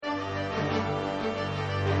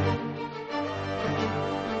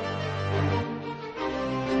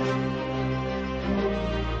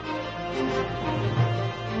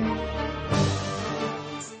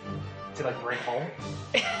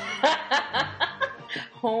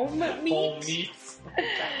home meat? Home meats.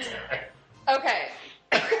 Okay.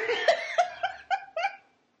 It's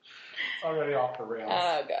already off the rails.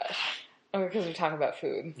 Oh, gosh. Oh, because we're talking about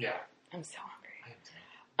food. Yeah. I'm so hungry.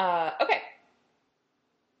 Okay.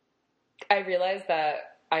 I realized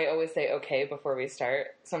that I always say okay before we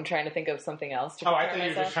start, so I'm trying to think of something else to I prepare thought you were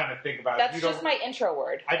myself. just trying to think about That's it. just my intro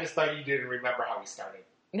word. I just thought you didn't remember how we started.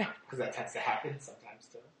 No. Because that tends to happen sometimes,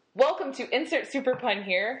 too. Welcome to Insert Super Pun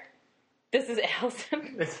here. This is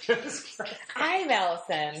Allison. It's just... I'm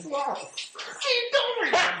Allison. Yes. You don't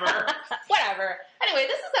remember. Whatever. Anyway,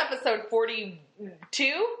 this is episode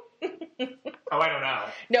 42. Oh, I don't know.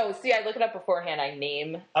 No, see, I look it up beforehand. I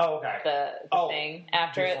name Oh, okay. the thing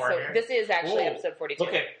after it. So beforehand? this is actually Ooh, episode 42.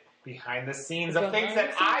 Look at behind the scenes of things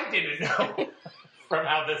that I didn't know from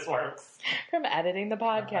how this works. From editing the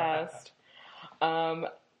podcast. I'm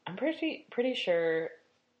pretty sure.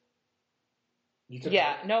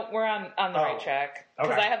 Yeah, no, we're on the right track.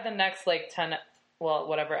 Because I have the next 10,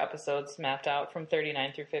 whatever episodes mapped out from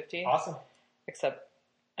 39 through 50. Awesome. Except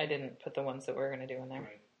I didn't put the ones that we're going to do in there.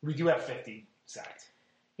 Right. We do have 50 set.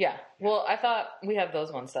 Yeah. Well, I thought we have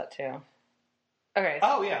those ones set too. Okay.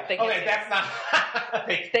 Oh, yeah. Okay, that's not...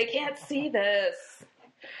 They can't see this.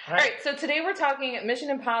 All right, so today we're talking Mission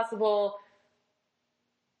Impossible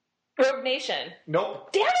Rogue Nation.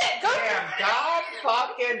 Nope. Damn it! Damn, God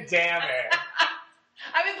fucking damn it.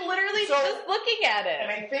 I was literally just looking at it.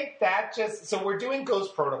 And I think that just... So we're doing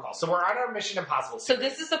Ghost Protocol. So we're on our Mission Impossible series. So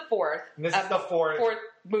this is the fourth. And this is the fourth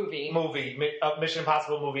movie. Mission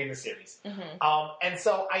Impossible movie in the series. Mm-hmm. And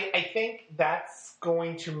so I think that's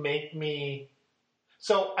going to make me...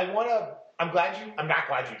 So I want to... I'm not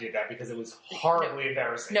glad you did that because it was horribly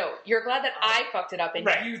embarrassing. No, you're glad that I fucked it up and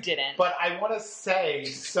you didn't. But I want to say,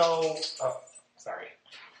 sorry.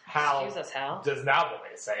 Hal Excuse us, Hal. does not want me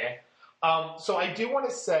to say it. So I do want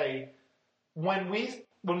to say, when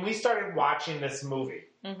we started watching this movie,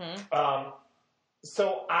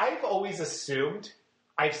 so I've always assumed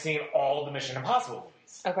I've seen all the Mission Impossible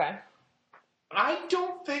movies. Okay. I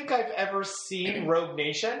don't think I've ever seen Rogue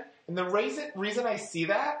Nation. And the reason I see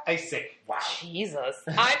that, I say, wow. Jesus.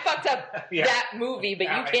 I fucked up that movie, but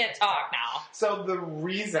you can't talk now. So the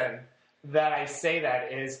reason that I say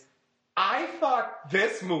that is, I thought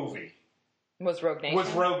this movie was Rogue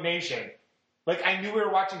Nation. Like, I knew we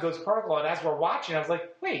were watching Ghost Protocol, and as we're watching, I was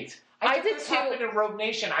like, wait. I thought this happened in Rogue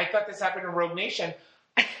Nation. I thought this happened in Rogue Nation.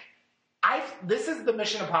 This is the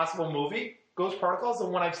Mission Impossible movie. Ghost Protocol is the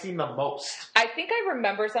one I've seen the most. I think I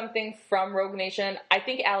remember something from Rogue Nation. I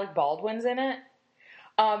think Alec Baldwin's in it.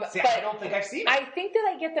 But I don't think I've seen it. I think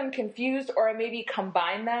that I get them confused or I maybe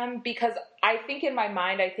combine them because I think in my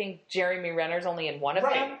mind, I think Jeremy Renner's only in one of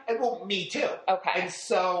them. And well, me too. Okay. And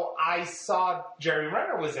so I saw Jeremy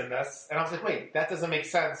Renner was in this, and I was like, wait, that doesn't make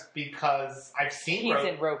sense because I've seen He's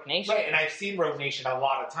in Rogue Nation. Right, and I've seen Rogue Nation a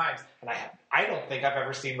lot of times, and I don't think I've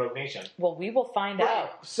ever seen Rogue Nation. Well, we will find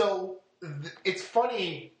out. So it's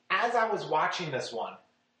funny, as I was watching this one,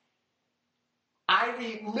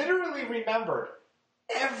 I literally remembered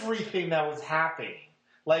everything that was happening.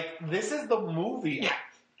 Like, this is the movie.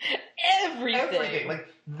 Everything. Like,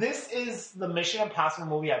 this is the Mission Impossible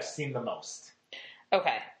movie I've seen the most.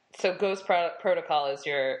 Okay. So Ghost Protocol is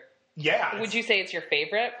your... Yeah. Would you say it's your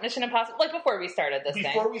favorite Mission Impossible? Like, before we started this thing.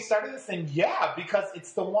 Before we started this thing, yeah. Because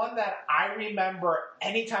it's the one that I remember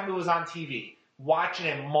anytime it was on TV, watching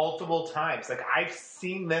it multiple times. Like, I've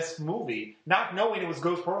seen this movie, not knowing it was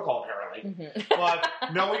Ghost Protocol, apparently, but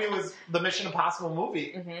knowing it was the Mission Impossible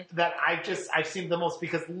movie, that I've seen the most,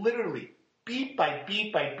 because literally, beat by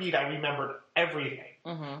beat by beat, I remembered everything.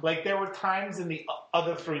 Like, there were times in the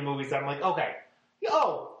other three movies that I'm like, okay,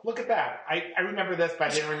 oh, look at that. I remember this,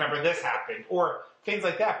 but I didn't remember this happened, or things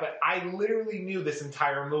like that, but I literally knew this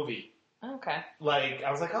entire movie. Okay. Like,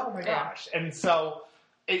 I was like, oh my gosh. And so,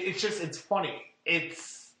 it's funny.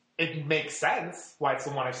 It makes sense why it's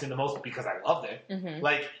the one I've seen the most, because I loved it.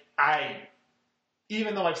 Like,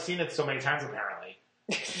 even though I've seen it so many times apparently,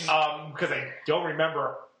 because I don't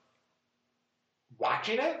remember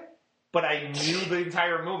watching it, but I knew the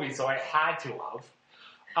entire movie, so I had to have.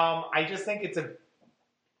 I just think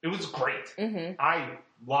it was great. I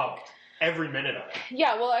loved every minute of it.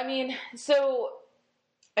 Yeah, well, I mean, so...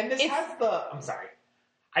 And this has I'm sorry.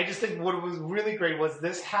 I just think what was really great was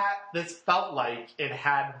this felt like it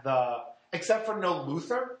had except for no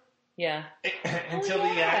Luther. Yeah. Until the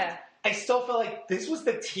end. I still feel like this was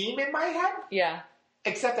the team in my head. Yeah.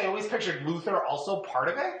 Except I always pictured Luther also part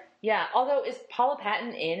of it. Yeah. Although, is Paula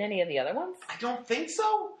Patton in any of the other ones? I don't think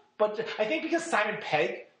so. But I think because Simon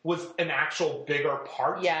Pegg was an actual bigger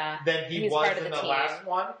part than he was in the last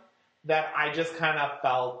one. that I just kind of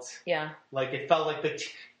felt Yeah. like it felt like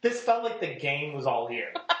this felt like the game was all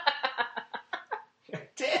here.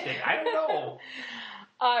 It did. I don't know.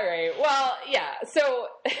 All right. Well, yeah. So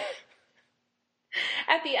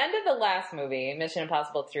at the end of the last movie, Mission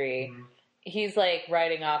Impossible 3, Mhm. he's like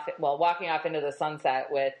walking off into the sunset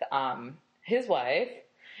with his wife.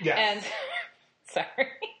 Yes. And sorry.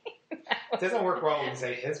 It doesn't work well when you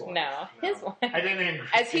say his wife. No, his wife. I didn't even...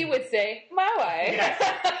 As he would say, my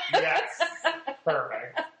wife. Yes.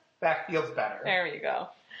 Perfect. That feels better. There you go.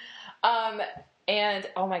 And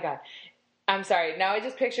oh my God. I'm sorry. Now I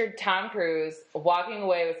just pictured Tom Cruise walking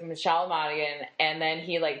away with Michelle Monaghan, and then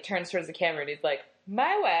he like turns towards the camera and he's like,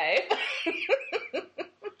 my wife.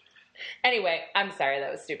 Anyway, I'm sorry.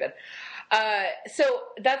 That was stupid. So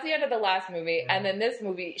that's the end of the last movie. And then this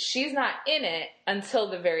movie, she's not in it until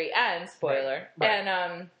the very end, spoiler. Right.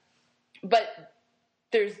 And, but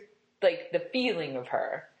there's like the feeling of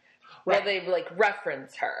her where they like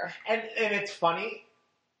reference her. And it's funny.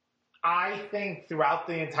 I think throughout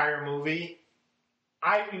the entire movie,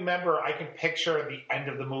 I remember I can picture the end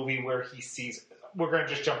of the movie where he sees, we're going to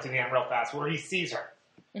just jump to the end real fast, where he sees her.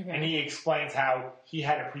 Mm-hmm. And he explains how he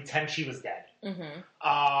had to pretend she was dead.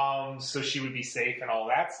 Mm-hmm. So she would be safe and all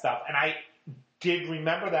that stuff. And I did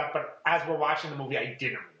remember that, but as we're watching the movie, I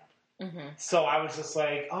didn't remember. Mm-hmm. So I was just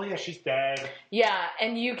like, oh yeah, she's dead. Yeah,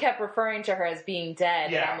 and you kept referring to her as being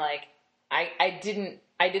dead, Yeah. and I'm like, I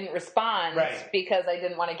didn't respond Right. because I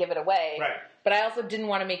didn't want to give it away. Right. But I also didn't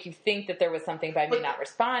want to make you think that there was something by me But- not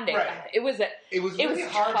responding. right. It was really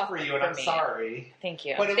hard tough for you, and for I'm me. sorry. Thank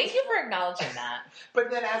you. But it Thank was- you for acknowledging that.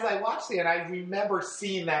 But then as I watched it, I remember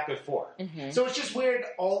seeing that before. Mm-hmm. So it's just weird,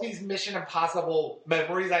 all these Mission Impossible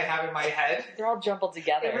memories I have in my head. They're all jumbled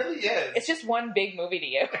together. It really is. It's just one big movie to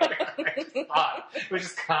you. It's fun. It was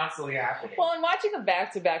just constantly happening. Well, and watching them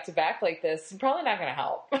back to back to back like this is probably not going to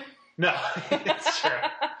help. No, it's true.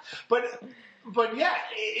 But yeah,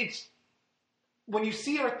 it's when you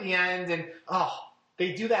see her at the end and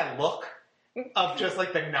they do that look of just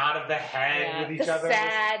like the nod of the head with each the other.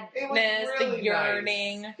 sadness, It was really the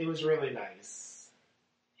yearning. Nice. It was really nice.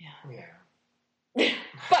 Yeah.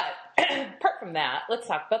 But apart from that, let's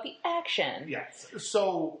talk about the action. Yes.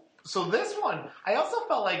 So this one, I also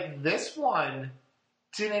felt like this one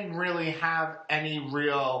didn't really have any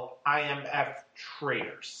real IMF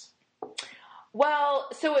traitors. Well,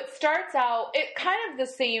 so it starts out, it kind of the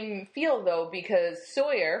same feel though, because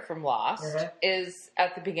Sawyer from Lost is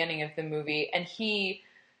at the beginning of the movie, and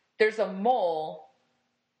there's a mole,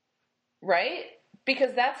 right?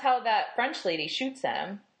 Because that's how that French lady shoots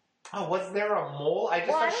him. Oh, was there a mole? I just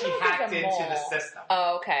Well, I thought don't know she if there's hacked a into mole. the system.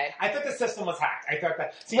 Oh, okay. I thought the system was hacked. I thought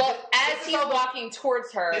that. See, Well, this as is he's all- walking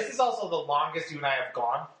towards her. This is also the longest you and I have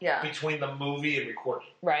gone between the movie and recording.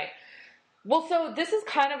 Right. Well, so this is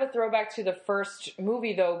kind of a throwback to the first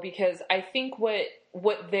movie, though, because I think what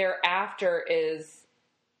they're after is,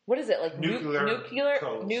 what is it, like Nuclear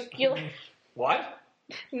codes. What?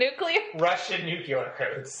 Nuclear? Russian nuclear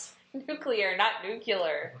codes. Nuclear, not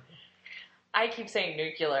nuclear. I keep saying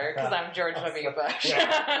nuclear because I'm George W. Bush.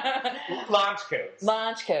 Launch codes.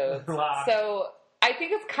 Launch codes. Launch. So I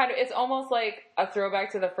think it's almost like a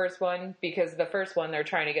throwback to the first one, because the first one they're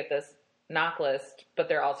trying to get this knock list, but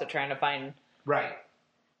they're also trying to find. Right.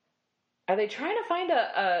 Are they trying to find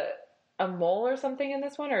a mole or something in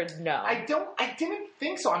this one, or no? I didn't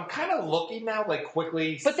think so. I'm kind of looking now, like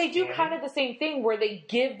quickly. But they do scanning. kind of the same thing where they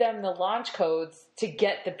give them the launch codes to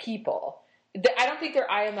get the people. I don't think they're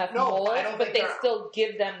IMF moles, but they still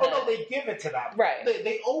give them. Oh no, they give it to them. Right.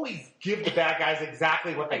 They always give the bad guys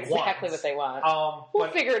exactly what they want. Exactly what they want.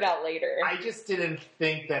 We'll figure it out later. I just didn't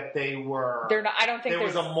think that they were. They're not. I don't think there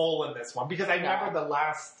was a mole in this one, because I remember the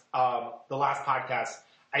last podcast.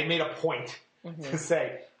 I made a point to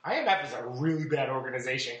say IMF is a really bad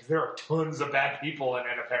organization because there are tons of bad people in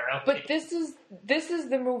it, apparently. But this is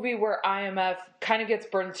the movie where IMF kind of gets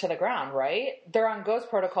burned to the ground, right? They're on Ghost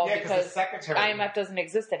Protocol because the secretary, IMF doesn't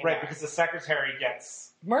exist anymore. right? Because the secretary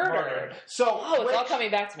gets murdered. So it's all coming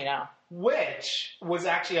back to me now. Which was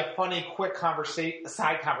actually a funny, quick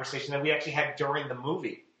side conversation that we actually had during the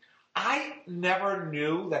movie. I never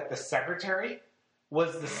knew that the secretary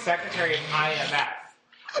was the secretary of IMF.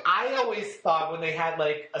 I always thought when they had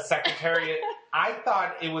like a secretary, I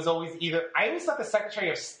thought it was always I always thought the Secretary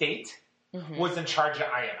of State was in charge of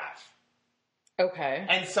IMF. Okay.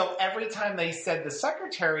 And so every time they said the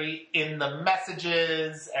secretary in the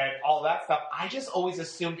messages and all that stuff, I just always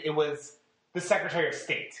assumed it was the Secretary of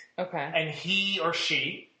State. Okay. And he or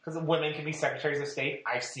she, because women can be secretaries of state.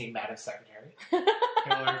 I've seen Madam Secretary.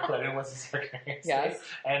 Hillary Clinton was the Secretary of State. Yes.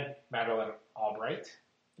 And Madeleine Albright.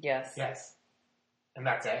 Yes. Yes. And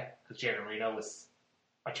that's it? Because Janet Reno was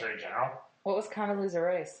Attorney General? What was Condoleezza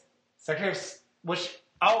Rice? Secretary of...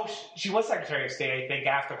 she was Secretary of State, I think,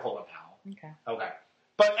 after Colin Powell. Okay.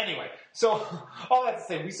 But anyway, so all that to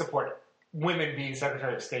say, we support women being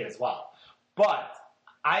Secretary of State as well. But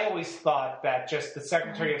I always thought that just the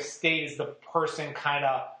Secretary of State is the person kind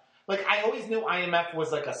of... Like, I always knew IMF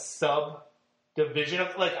was like a subdivision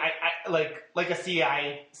of... Like, like a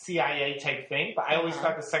CIA type thing. But I always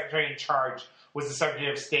thought the Secretary in charge was the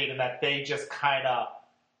Secretary of State and that they just kind of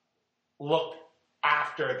looked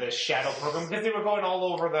after the shadow program because they were going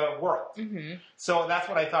all over the world. Mm-hmm. So that's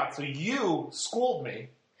what I thought. So you schooled me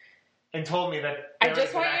and told me that I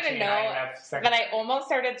just want you to know that I almost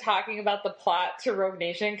started talking about the plot to Rogue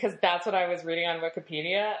Nation because that's what I was reading on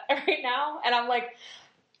Wikipedia right now. And I'm like,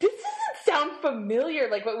 this doesn't sound familiar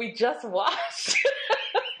like what we just watched.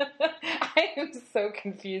 I am so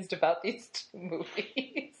confused about these two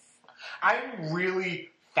movies. I'm really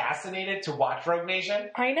fascinated to watch Rogue Nation.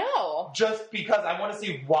 I know. Just because I want to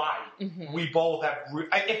see why we both have...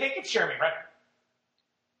 I think it's Jeremy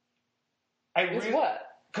Renner. What?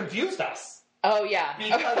 Confused us. Oh, yeah.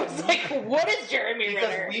 Because I was like, what is Jeremy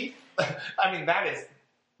Renner? I mean, that is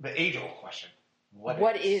the age-old question.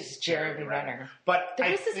 What is Jeremy Renner? But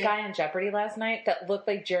there was this guy on Jeopardy last night that looked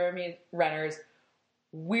like Jeremy Renner's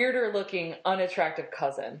weirder-looking, unattractive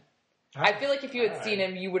cousin. I feel like if you had seen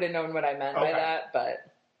him, you would have known what I meant by that, but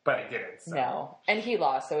I didn't. So. No. And he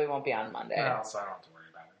lost, so he won't be on Monday. No, so I don't have to worry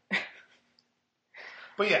about it.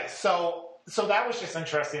 But yeah, so that was just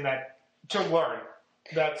interesting to learn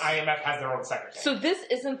that IMF has their own secretary. So this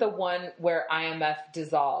isn't the one where IMF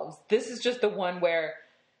dissolves. This is just the one where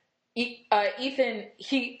Ethan,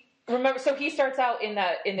 he starts out in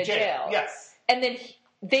the jail. Yes. And then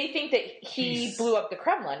they think that he blew up the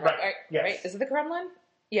Kremlin, right? Yes. Right? Is it the Kremlin?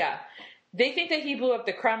 Yeah. They think that he blew up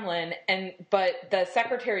the Kremlin, but the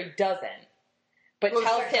secretary doesn't. But tells the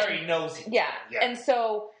secretary him, knows he yeah. And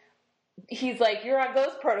so he's like, "You're on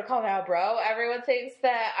ghost protocol now, bro. Everyone thinks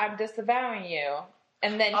that I'm disavowing you."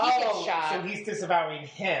 And then he gets shot. So he's disavowing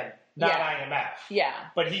him, not IMF. Yeah.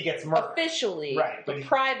 But he gets murdered. Officially. Right. But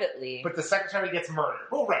privately. But the secretary gets murdered.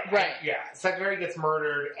 Oh, right. Right. Yeah. Secretary gets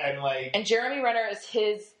murdered and Jeremy Renner is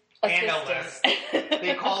his analyst.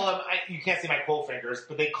 They call him, you can't see my cold fingers,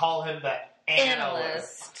 but they call him the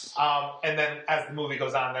analyst. And then as the movie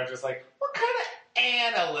goes on, they're just like, what kind of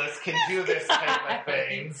analyst can do this type of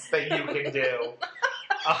things that you can do?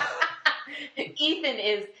 Ethan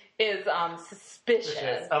is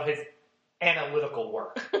suspicious of his analytical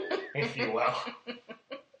work, if you will.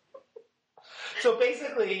 So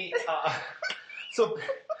basically,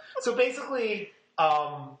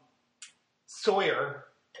 Sawyer.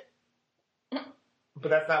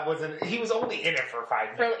 But he was only in it for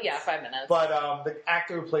 5 minutes. 5 minutes. But the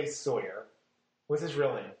actor who plays Sawyer, what's his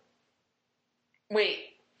real name? Wait,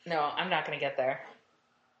 no, I'm not going to get there.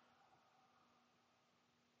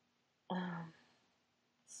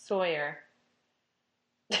 Sawyer.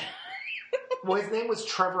 Well, his name was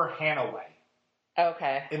Trevor Hannaway.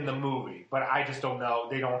 Okay. In the movie, but I just don't know.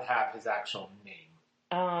 They don't have his actual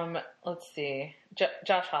name. Let's see.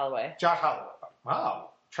 Josh Holloway. Josh Holloway. Wow.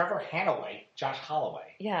 Trevor Hannaway, Josh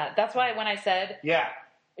Holloway. Yeah, that's why when I said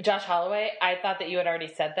Josh Holloway, I thought that you had already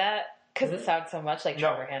said that because it sounds so much like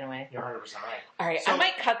Trevor Hannaway. You're 100% right. All right, so, I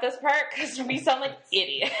might cut this part because we sound like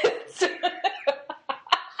idiots.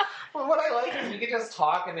 Well, what I like is we can just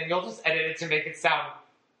talk and then you'll just edit it to make it sound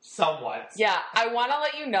somewhat. Yeah, I want to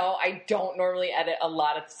let you know I don't normally edit a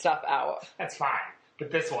lot of stuff out. That's fine.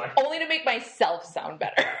 But this one. Only to make myself sound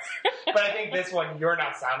better. But I think this one, you're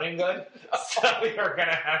not sounding good. So you're going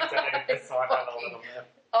to have to edit this one out a little bit.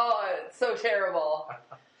 Oh, it's so terrible.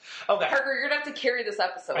 Okay. Parker, you're going to have to carry this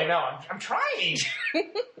episode. I know. I'm trying.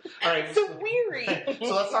 All right. So weary.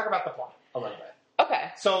 So let's talk about the plot a little bit.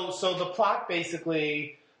 Okay. So the plot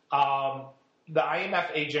basically, the IMF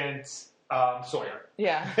agent, Sawyer.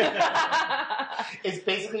 Yeah. is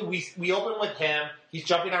basically, we open with him. He's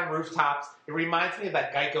jumping on rooftops. It reminds me of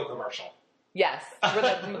that Geico commercial. Yes. Where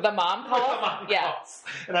the mom calls? The mom calls.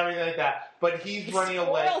 And everything like that. But he's running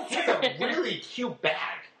away. He has a really cute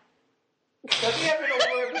bag. Does he have an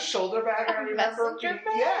over-the-shoulder bag? I remember. Bag?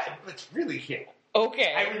 Yeah, it's really cute.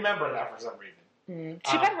 Okay. I remember that for some reason.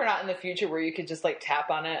 Too bad we're not in the future where you could just like tap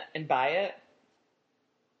on it and buy it.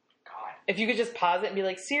 God. If you could just pause it and be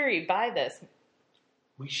like, Siri, buy this.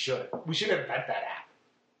 We should invent that app.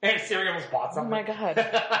 And Siri almost bought something. Oh my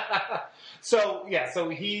God. So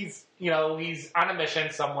he's on a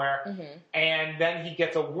mission somewhere, and then he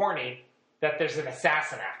gets a warning that there's an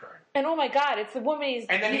assassin after him. And oh my God, it's the woman he's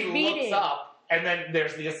And then he's he meeting. looks up, and then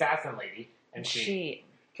there's the assassin lady, and she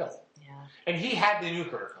kills him. Yeah. And he had the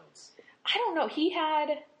nuclear codes. I don't know. He had...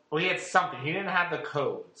 Well, he had something. He didn't have the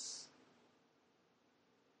codes.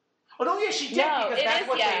 Oh, no, yeah, she did, because that's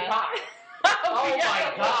what they buy. Oh,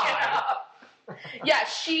 my God. Yeah,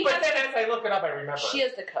 she But has... then as I look it up, I remember. She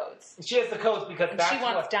has the codes. She has the codes because And that's she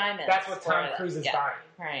wants diamonds. That's what Tom Cruise is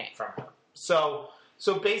buying from her. So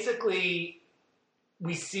basically,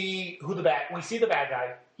 we see the bad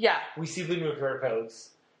guy. Yeah. We see the nuclear codes.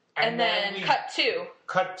 And then we cut to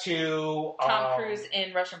Tom Cruise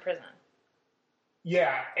in Russian prison.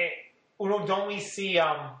 Yeah. Don't we see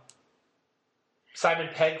Simon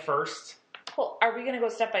Pegg first? Well, are we going to go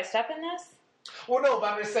step by step in this? Well, no,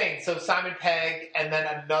 but I'm just saying. So Simon Pegg and then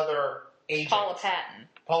another agent. Paula Patton.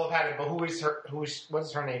 But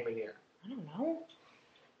what's her name in here? I don't know.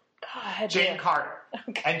 God. Jane Carter.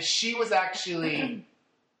 Okay. And she was actually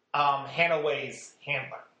Hannah Way's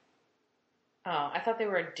handler. Oh, I thought they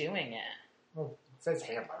were doing it. Well, it says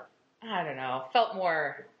handler. I don't know. Felt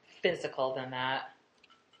more physical than that.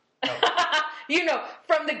 Oh.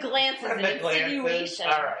 From the glances and insinuation.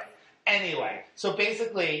 All right. Anyway, so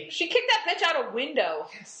basically... She kicked that bitch out a window.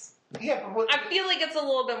 Yes. Yeah, but I feel like it's a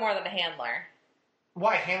little bit more than a handler.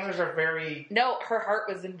 Why? Handlers are very... No, her heart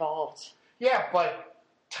was involved. Yeah, but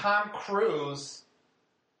Tom Cruise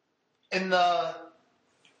in the...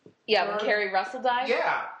 Yeah, when Carrie Russell died?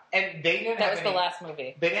 Yeah, and they didn't That was the last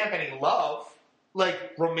movie. They didn't have any love,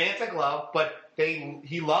 like romantic love, but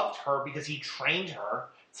he loved her because he trained her.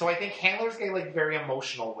 So I think handlers get like very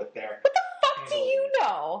emotional with their... What the fuck do you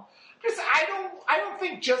know? I don't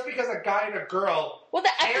think just because a guy and a girl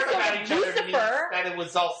cared about each other means that it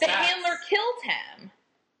was all the sex. handler killed him.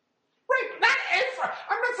 Right, not every...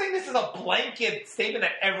 I'm not saying this is a blanket statement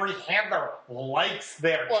that every handler likes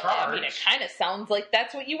their charge. I mean, it kind of sounds like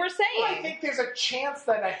that's what you were saying. Well, I think there's a chance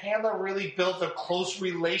that a handler really builds a close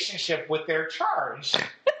relationship with their charge.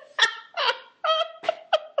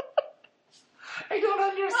 I don't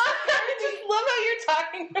understand. I just love how you're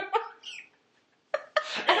talking about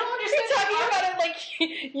I don't understand. You're talking about it like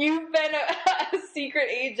you've been a secret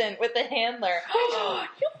agent with a handler.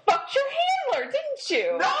 You fucked your handler, didn't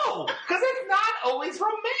you? No, because it's not always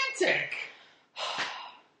romantic.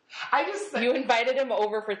 You invited him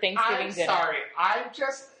over for Thanksgiving I'm dinner. sorry. I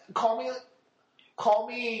just call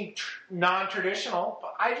me non-traditional,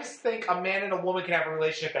 but I just think a man and a woman can have a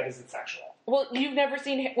relationship that isn't sexual. Well, you've never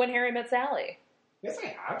seen When Harry Met Sally. Yes,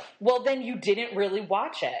 I have. Well, then you didn't really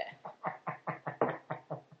watch it.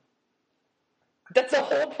 That's the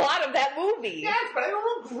whole plot of that movie. Yes, but I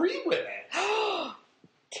don't agree with it.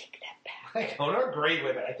 Take that back. I don't agree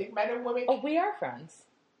with it. I think men and women... Oh, we are friends.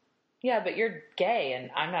 Yeah, but you're gay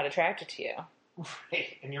and I'm not attracted to you.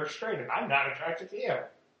 Right, and you're straight and I'm not attracted to you.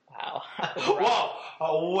 Wow. Whoa,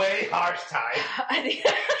 a way harsh type.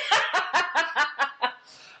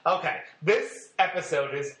 Okay, this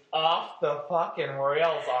episode is off the fucking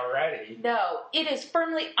rails already. No, it is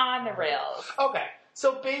firmly on the rails. Okay,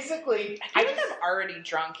 so basically... I feel like I'm already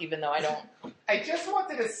drunk even though I don't... I just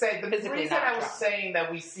wanted to say, the reason I was saying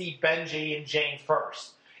that we see Benji and Jane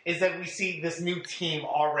first is that we see this new team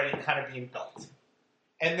already kind of being built.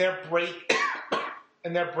 And they're breaking...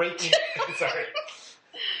 sorry.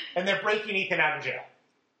 And they're breaking Ethan out of jail.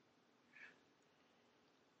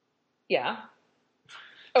 Yeah.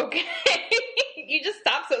 Okay. You just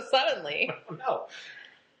stopped so suddenly. No.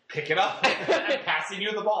 Pick it up. I'm passing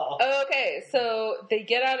you the ball. Okay, so they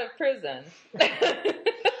get out of prison.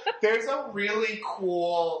 There's a really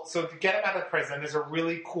cool... So to get him out of prison, there's a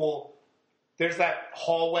really cool... There's that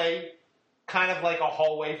hallway, kind of like a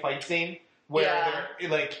hallway fight scene, where they're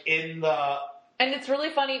like in the... And it's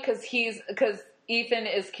really funny because Ethan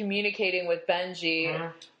is communicating with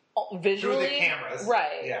Benji visually. Through the cameras.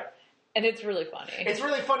 Right. Yeah. And it's really funny. It's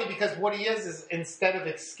really funny because what he is instead of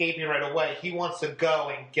escaping right away, he wants to go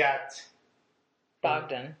and get...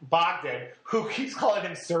 Bogdan, who keeps calling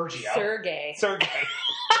him Sergio. Sergey. Sergio.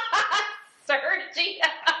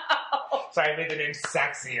 Sorry, I made the name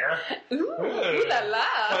sexier. Ooh la la.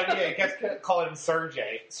 But yeah, he keeps calling him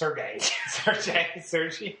Sergey. Sergey.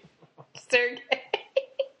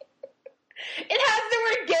 It has the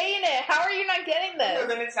word gay in it. How are you not getting this? No,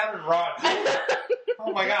 then it sounded wrong.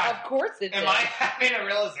 Oh my god. Of course it did. Am I having a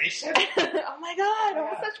realization? Oh my god,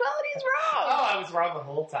 homosexuality is wrong. Oh, I was wrong the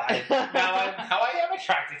whole time. Now I am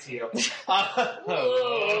attracted to you.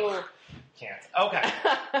 Can't. Okay.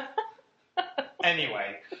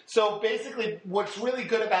 Anyway, so basically what's really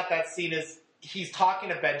good about that scene is he's talking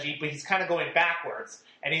to Benji, but he's kind of going backwards,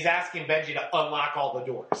 and he's asking Benji to unlock all the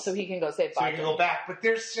doors So he can go save so he Bogdan. can go back. But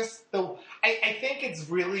there's just I think it's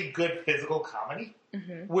really good physical comedy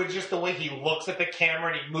with just the way he looks at the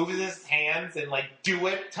camera and he moves his hands and like do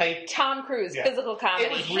it type. Tom Cruise, Yeah. physical comedy,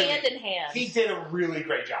 It was really- hand in hand. He did a really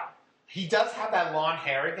great job. He does have that long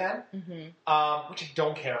hair again, which I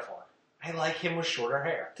don't care for. I like him with shorter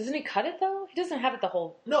hair. Doesn't he cut it though? He doesn't have it the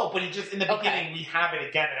whole. No, but he just in the Okay. beginning we have it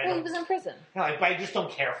again, and Well, he was in prison. I just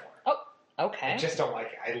don't care for it. Oh, okay. I just don't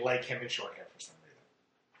like it. I like him in short hair for some reason.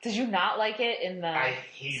 Did you not like it in the I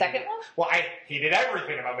hated second it. one? Well, I hated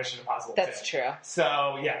everything about Mission Impossible. That's 2. true.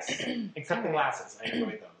 So yes, except the glasses. I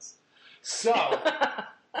enjoyed those. So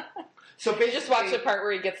basically, Just watch the part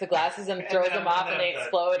where he gets the glasses and throws then- them off and and they then-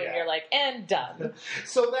 explode, yeah. and you're like, and done.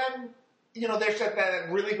 So then, there's that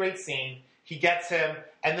really great scene. He gets him,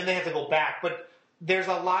 and then they have to go back. But there's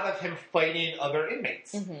a lot of him fighting other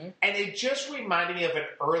inmates. And it just reminded me of an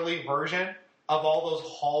early version of all those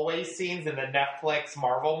hallway scenes in the Netflix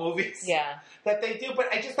Marvel movies Yeah. that they do.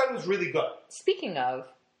 But I just thought it was really good. Speaking of,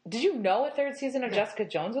 did you know a third season of Jessica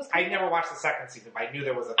Jones was I coming never out? watched the second season, but I knew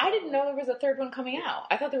there was a I didn't know there was a third one coming out.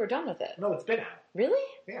 I thought they were done with it. No, it's been out. Really?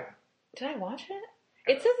 Yeah. Did I watch it?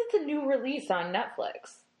 It says it's a new release on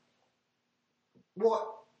Netflix.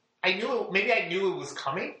 Well, maybe I knew it was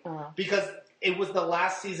coming because it was the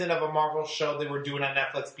last season of a Marvel show they were doing on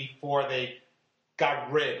Netflix before they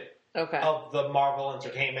got rid of the Marvel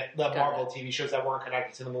entertainment, the Marvel TV shows that weren't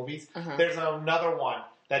connected to the movies. There's another one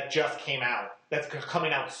that just came out that's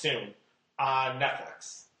coming out soon on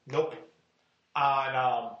Netflix. Nope.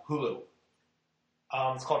 On Hulu.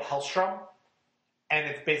 It's called Hellstrom. And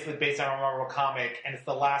it's basically based on a Marvel comic, and it's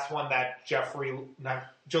the last one that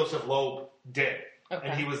Joseph Loeb did. Okay.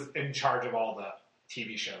 And he was in charge of all the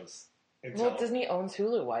TV shows. Well, Disney owns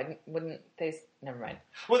Hulu. Why wouldn't they? Never mind.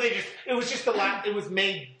 Well, it was just the last, it was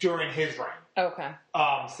made during his reign. Okay.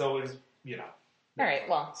 So it was, All right,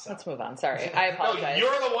 well, let's move on. Sorry. I apologize. No,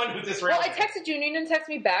 you're the one who disrespected. Well, I texted you and you didn't text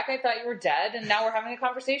me back. I thought you were dead, and now we're having a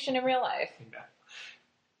conversation in real life.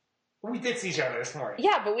 We did see each other this morning.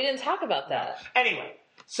 Yeah, but we didn't talk about that. Anyway,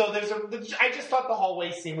 so I just thought the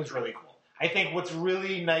hallway scene was really cool. I think what's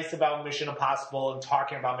really nice about Mission Impossible and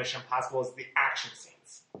talking about Mission Impossible is the action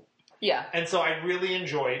scenes. Yeah. And so I really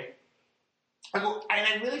enjoyed, and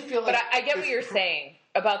I really feel like... But I get what you're saying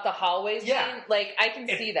about the hallway scene. Yeah. Like, I can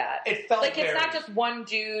see that. It felt like, it's not just one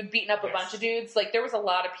dude beating up a bunch of dudes. Like, there was a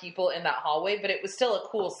lot of people in that hallway, but it was still a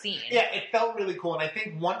cool scene. Yeah, it felt really cool. And I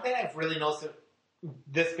think one thing I've really noticed,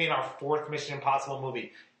 this being our fourth Mission Impossible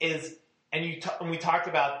movie, is, and we talked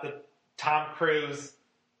about the Tom Cruise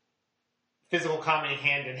physical comedy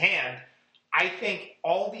hand in hand, I think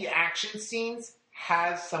all the action scenes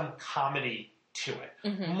has some comedy to it.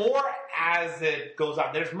 Mm-hmm. More as it goes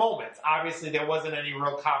on. There's moments. Obviously, there wasn't any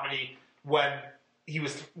real comedy when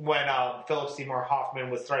Philip Seymour Hoffman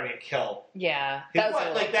was threatening to kill. Yeah, that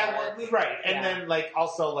was right. And then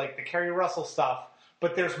also the Kerry Russell stuff.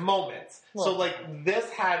 But there's moments. So this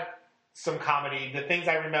had some comedy. The things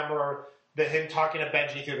I remember are him talking to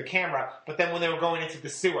Benji through the camera. But then when they were going into the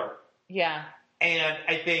sewer. Yeah. And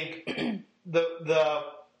I think the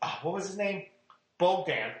what was his name?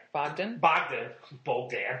 Bogdan. Bogdan. Bogdan.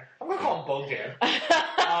 I'm going to call him Bogdan.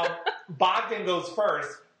 Bogdan goes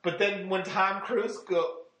first, but then when Tom Cruise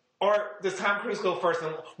does Tom Cruise go first?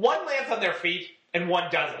 And one lands on their feet and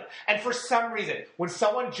one doesn't. And for some reason, when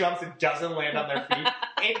someone jumps and doesn't land on their feet,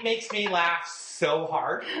 it makes me laugh so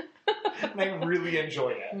hard. And I really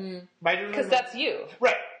enjoy it. Because that's you.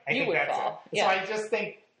 Right. I you think would that's fall. it. Yeah. So I just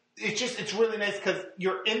think it's really nice because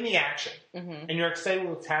you're in the action and you're excited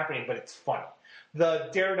with what's happening, but it's funny. The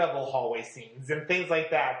Daredevil hallway scenes and things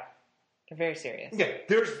like that. They're very serious. Yeah,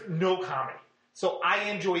 there's no comedy. So I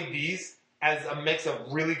enjoy these as a mix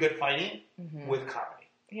of really good fighting with comedy.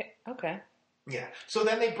 Yeah, okay. Yeah. So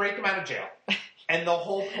then they break him out of jail. And the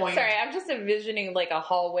whole point... Sorry, I'm just envisioning a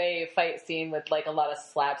hallway fight scene with a lot of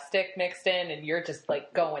slapstick mixed in, and you're just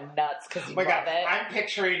going nuts because you love it. I'm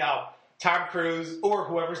picturing Tom Cruise or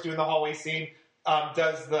whoever's doing the hallway scene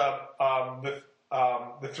does the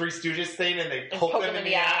Three Stooges thing, and they poke them in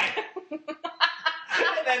the eye. And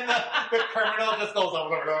then the criminal just goes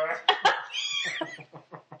over.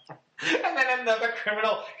 And then another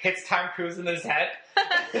criminal hits Tom Cruise in his head.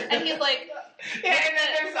 And he's like... Yeah, and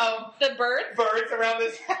then there's the birds? Birds around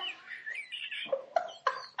his head.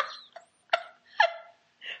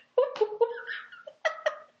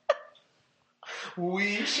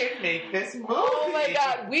 We should make this movie. Oh my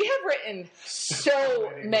god, we have written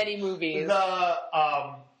so many movies.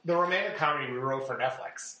 the romantic comedy we wrote for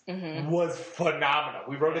Netflix Mhm. was phenomenal.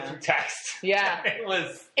 We wrote it through text. Yeah. It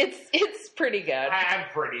was. It's pretty good. I'm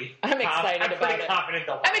excited I'm about pretty it. confident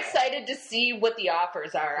they'll I'm love it. excited to see what the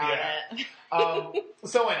offers are on Yeah. it.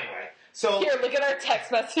 So anyway, Here, look at our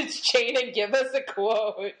text message chain and give us a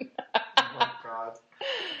quote. Oh my god.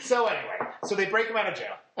 So anyway, so they break him out of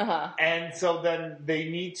jail, Uh-huh. and so then they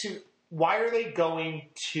need to. Why are they going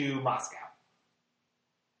to Moscow?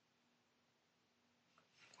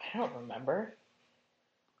 I don't remember.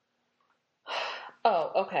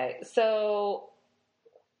 Oh, okay. So,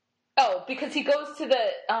 because he goes to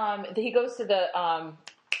the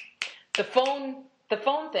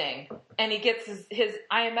phone thing, and he gets his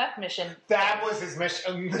IMF mission. That was his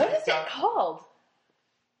mission. What is it called?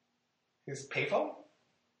 His payphone?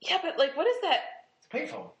 Yeah, but like, what is that? It's a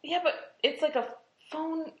payphone. Yeah, but it's like a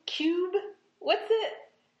phone cube. What's it?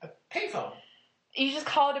 A payphone. You just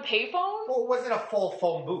call it a payphone? Well, it wasn't a full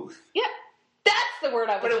phone booth. Yeah, that's the word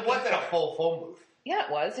I was. But it looking wasn't a for. full phone booth. Yeah,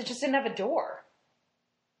 it was. It just didn't have a door.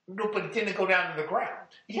 No, but it didn't go down to the ground.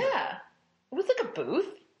 Yeah, it was like a booth.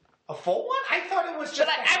 A full one? I thought it was just.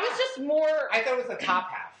 But I was just more. I thought it was the top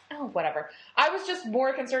half. Oh, whatever. I was just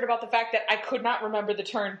more concerned about the fact that I could not remember the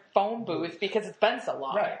term phone booth because it's been so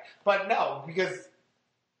long. Right, but no, because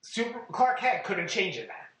Clark Kent couldn't change it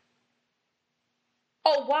now.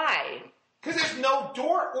 Oh, why? Because there's no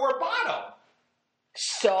door or bottom.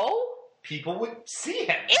 So? People would see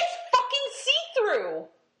him. It's fucking see-through.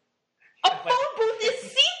 A phone booth is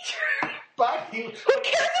see-through. But he... Who cares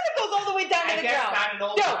if it goes all the way down to the ground? not an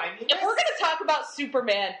old No, time. if we're going to talk about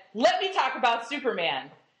Superman, let me talk about Superman.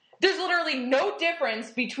 There's literally no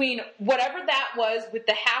difference between whatever that was with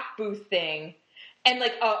the half booth thing and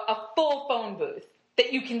like a full phone booth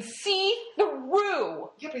that you can see through.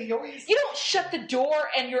 Yeah, but he always... You don't shut the door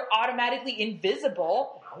and you're automatically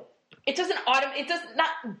invisible. No. It doesn't it does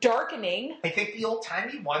not darkening. I think the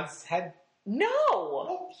old-timey ones had... No.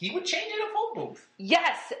 Well, he would change it in a phone booth.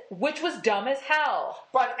 Yes, which was dumb as hell.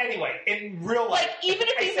 But anyway, in real life... Like, even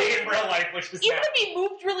if I he say moved, in real life, which is even now. if he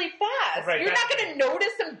moved really fast, Right, you're not that's- going to notice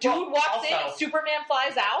some dude Well, walks in also- and Superman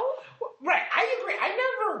flies out? Right, I agree. I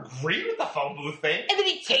never agreed with the phone booth thing. And then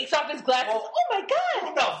he takes off his glasses. Well, oh my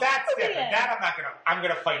god! No, that's Superman. different. That I'm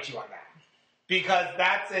gonna fight you on that. Because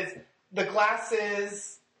that's the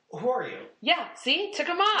glasses. Who are you? Yeah, see? Took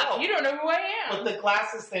him off. No. You don't know who I But am. the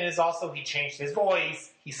glasses thing is also he changed his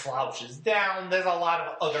voice, he slouches down, there's a lot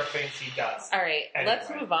of other things he does. All right, Anyway. let's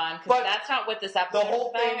move on, because But that's not what this episode The whole is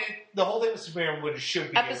about. thing with Superman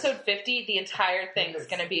should be Episode 50, the entire thing is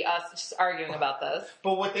going to be us just arguing about this.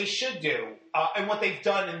 But what they should do, and what they've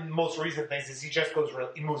done in most recent things, is he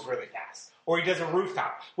moves really fast, or he does a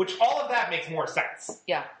rooftop, which all of that makes more sense.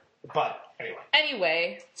 Yeah. But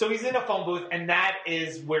Anyway, so he's in a phone booth, and that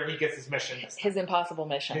is where he gets his mission. his impossible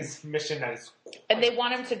mission. His mission that is, And they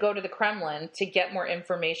want him to go to the Kremlin to get more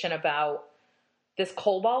information about this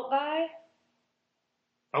Cobalt guy.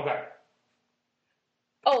 okay.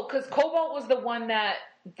 Oh, because Cobalt was the one that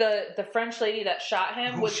the French lady that shot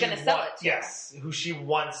him Who was she going to sell wa- it to. Yes, who she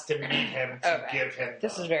wants to meet him to Okay. give him.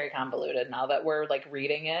 This is very convoluted now that we're like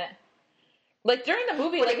reading it. Like during the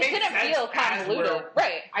movie, But like it it makes didn't sense feel as convoluted, we're-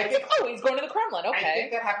 right? I It's think- like, oh, he's going to the Kremlin. I think Okay.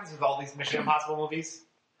 that happens with all these Mission Impossible movies.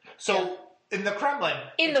 So in the Kremlin,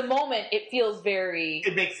 In the moment, it feels very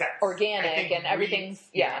it makes sense. organic I think and everything's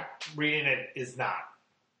yeah. reading it is not.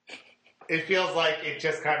 It feels like it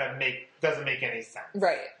just kind of doesn't make any sense.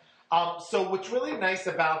 Right. So what's really nice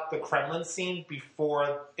about the Kremlin scene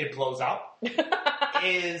before it blows up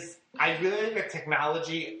is I really like the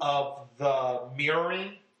technology of the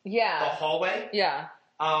mirroring the Yeah. hallway. Yeah.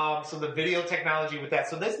 So the video technology with that.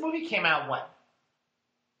 So this movie came out when?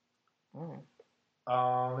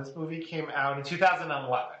 This movie came out in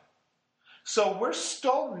 2011. So we're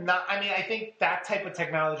still not. I mean, I think that type of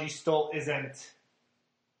technology still isn't.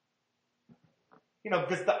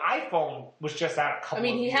 Because the iPhone was just out a couple. I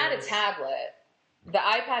mean, of he had a years. tablet. The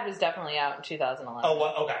iPad was definitely out in 2011. Oh,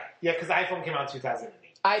 well, okay. Yeah, because iPhone came out in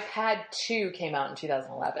 2008. iPad 2 came out in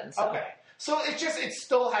 2011. So. Okay. So it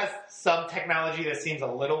still has some technology that seems a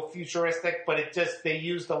little futuristic, but they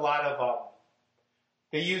used a lot of,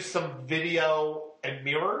 they used some video and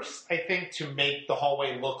mirrors, I think, to make the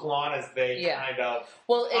hallway look long as they kind of,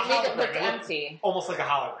 Well, it a made it hologram. look It looked empty. almost like a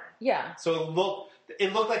hologram. Yeah. So it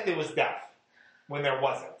looked like there was depth when there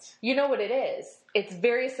wasn't. You know what it is? It's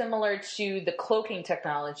very similar to the cloaking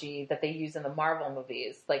technology that they use in the Marvel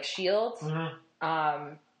movies, like S.H.I.E.L.D.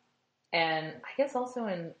 Mm-hmm. And I guess also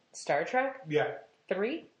in Star Trek Yeah,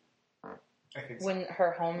 3, I think so. when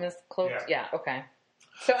her home is cloaked. Yeah. Yeah, okay.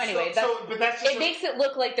 So anyway, but that's just it makes it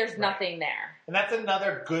look like there's Right. nothing there. And that's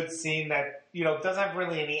another good scene that, doesn't have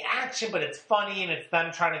really any action, but it's funny and it's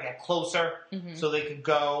them trying to get closer so they can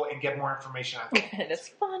go and get more information on it. And it's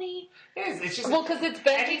funny. It is. It's just Well, because it's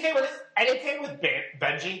Benji's anything first. with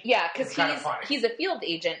Benji. Yeah, because it's kinda funny. he's a field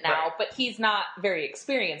agent now, Right. but he's not very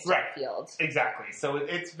experienced in Right. the field. Exactly. So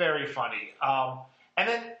it's very funny. And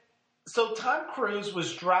then, so Tom Cruise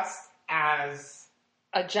was dressed as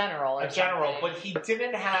A general. Or a general, something. but he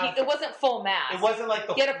didn't have. It wasn't full mask. It wasn't like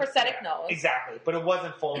the. He had a prosthetic yeah, nose. Exactly, but it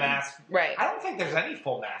wasn't full mask. Right. I don't think there's any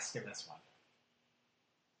full mask in this one.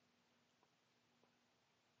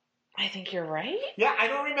 I think you're right. Yeah, I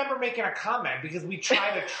don't remember making a comment because we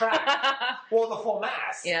try to track the full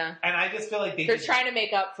mask. Yeah. And I just feel like They're trying to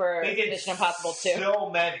make up for they did Mission Impossible 2. so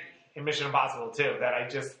many in Mission Impossible 2 that I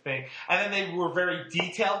just think, and then they were very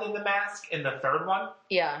detailed in the mask in the third one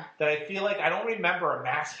Yeah. that I feel like I don't remember a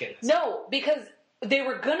mask in this. No, because they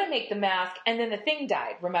were gonna make the mask, and then the thing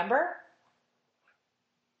died. Remember?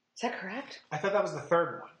 Is that correct? I thought that was the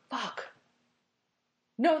third one. Fuck.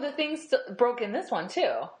 No, the thing broke in this one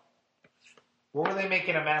too. What were they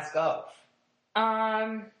making a mask of?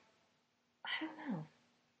 I don't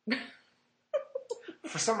know.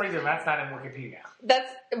 For some reason, that's not in Wikipedia.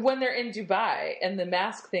 That's when they're in Dubai and the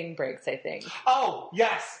mask thing breaks, I think. Oh,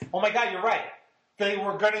 yes. Oh my God, you're right. They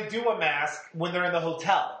were going to do a mask when they're in the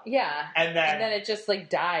hotel. Yeah. And then it just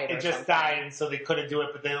died. it just died, and so they couldn't do it,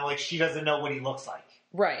 but then she doesn't know what he looks like.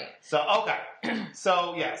 Right. So, okay.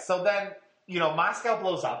 So then, Moscow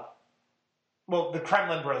blows up. Well, the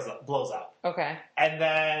Kremlin blows up. Okay. And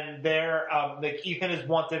then Ethan is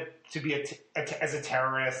wanted to be as a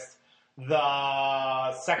terrorist.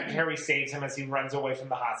 The secretary saves him as he runs away from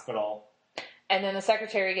the hospital. And then the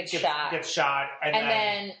secretary gets shot. And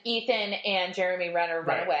then Ethan and Jeremy Renner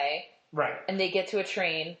run away. Right. And they get to a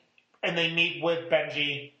train. And they meet with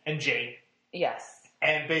Benji and Jake. Yes.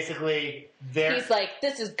 And basically, he's like,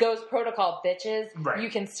 "This is Ghost Protocol, bitches. Right. You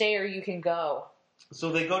can stay or you can go."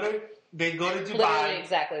 So they go to Dubai. Literally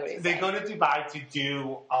exactly what he said. They go to Dubai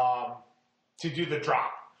to do the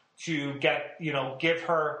drop, to get, give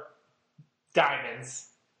her diamonds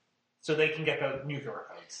so they can get the nuclear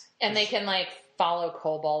codes. And they can follow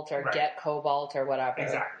Cobalt or get Cobalt or whatever.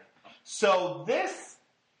 Exactly. So this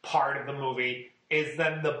part of the movie is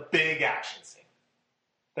then the big action scene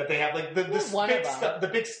that they have, the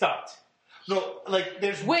big stunt. So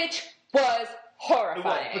there's which was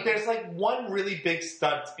horrifying. but there's one really big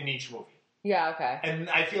stunt in each movie. Yeah. Okay. And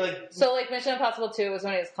I feel like so Mission Impossible 2 was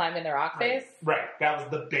when he was climbing the rock face. Right. That was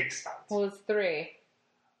the big stunt. What was 3?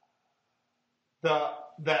 The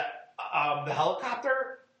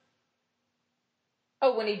helicopter.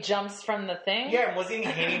 Oh, when he jumps from the thing? Yeah, wasn't he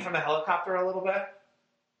hanging from the helicopter a little bit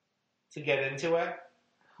to get into it?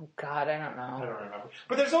 Oh, God, I don't know. I don't remember.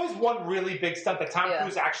 But there's always one really big stunt that Tom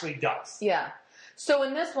Cruise actually does. Yeah. So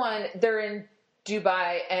in this one, they're in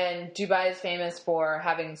Dubai, and Dubai is famous for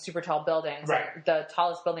having super tall buildings. Right. The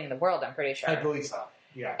tallest building in the world, I'm pretty sure. I believe so,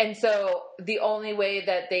 yeah. And so the only way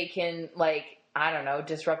that they can,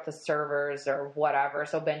 disrupt the servers or whatever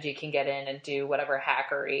so Benji can get in and do whatever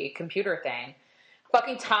hackery computer thing,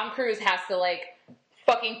 fucking Tom Cruise has to,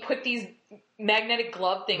 fucking put these magnetic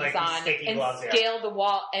glove things on and scale the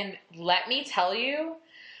wall. And let me tell you,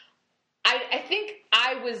 I think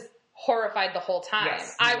I was horrified the whole time.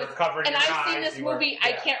 Yes, I was covered in and your I've seen eyes, this movie.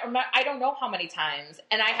 I can't remember. I don't know how many times,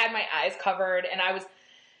 and I had my eyes covered, and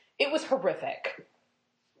it was horrific.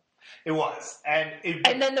 It was, and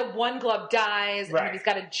then the one glove dies, and then he's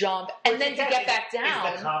got to jump, and then to get back down.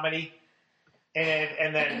 It's the comedy,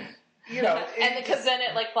 and then and because then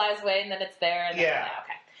it flies away, and then it's there. And then,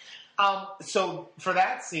 okay. So for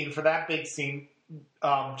that scene, for that big scene,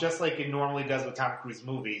 just like it normally does with Tom Cruise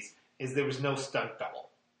movies, is there was no stunt double.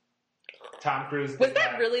 Tom Cruise was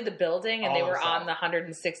that really the building, and they were himself. on the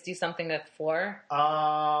 160-something floor?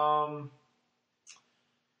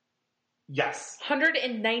 Yes.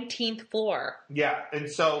 119th floor. Yeah, and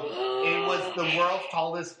so it was the world's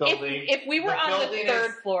tallest building. If we were on the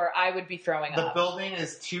third floor, I would be throwing up. The building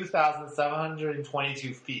is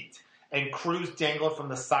 2,722 feet, and Cruise dangled from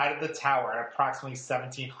the side of the tower at approximately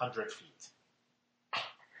 1,700 feet.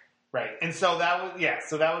 Right, and so that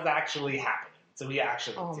was actually happening. So we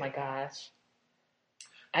actually oh my gosh.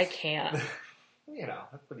 I can't.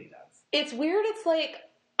 That's what he does. It's weird. It's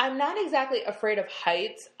I'm not exactly afraid of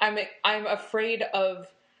heights. I'm afraid of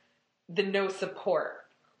the no support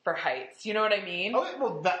for heights. You know what I mean? Oh,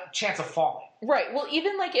 well, that chance of falling. Right. Well,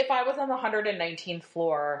 even if I was on the 119th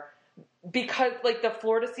floor, because the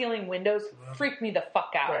floor to ceiling windows freak me the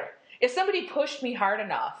fuck out. Right. If somebody pushed me hard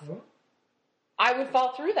enough, I would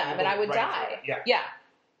fall through them and I would die. Yeah. Yeah.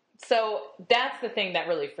 So that's the thing that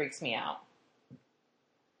really freaks me out.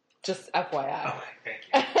 Just FYI. Okay, thank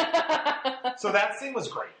you. So that scene was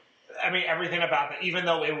great. I mean, everything about that, even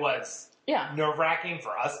though it was nerve-wracking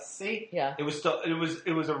for us to see, it was still it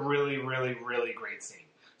was a really, really, really great scene.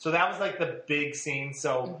 So that was like the big scene.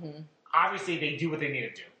 So obviously they do what they need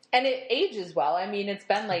to do. And it ages well. I mean, it's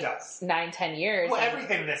been like 9-10 years. Well,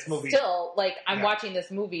 everything in this movie. Still, like, I'm watching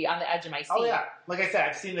this movie on the edge of my seat. Oh, yeah. Like I said,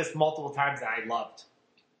 I've seen this multiple times and I loved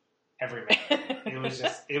every minute.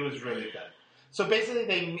 It was really good. So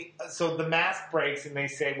basically, so the mask breaks and they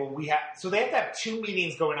say, well, they have to have 2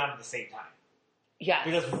 meetings going on at the same time. Yeah.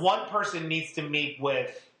 Because one person needs to meet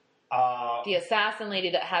with the assassin lady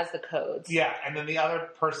that has the codes. Yeah, and then the other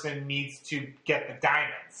person needs to get the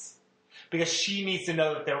diamonds. Because she needs to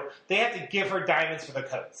know that they have to give her diamonds for the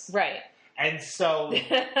codes. Right. And so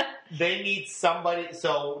they need somebody.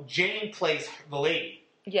 So Jane plays the lady.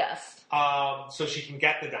 Yes. So she can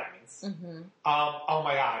get the diamonds. Mm-hmm. Oh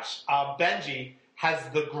my gosh. Benji has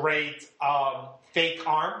the great fake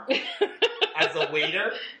arm as a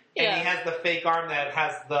waiter. And he has the fake arm that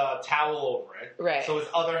has the towel over it. Right. So his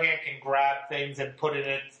other hand can grab things and put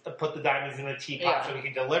the diamonds in a teapot so he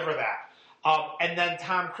can deliver that. And then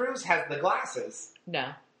Tom Cruise has the glasses. No.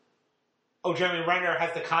 Oh, Jeremy Renner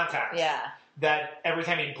has the contacts. Yeah. That every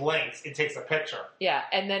time he blinks, it takes a picture. Yeah,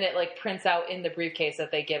 and then it like prints out in the briefcase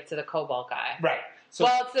that they give to the Cobalt guy. Right. So,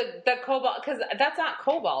 well, it's the Cobalt, because that's not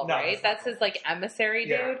Cobalt, no, right? That's his like emissary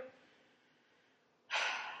dude.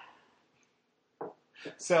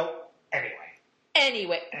 So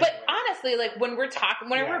Anyway, but honestly, like when we're talking,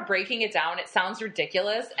 whenever we're breaking it down, it sounds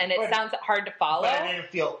ridiculous and it sounds hard to follow. But I didn't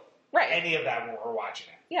feel any of that when we were watching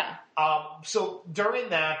it. Yeah. So during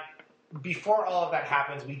that, before all of that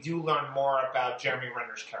happens, we do learn more about Jeremy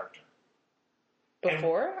Renner's character.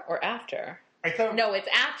 Before or after? I thought no, it's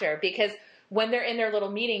after, because when they're in their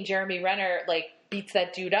little meeting, Jeremy Renner like beats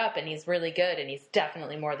that dude up, and he's really good, and he's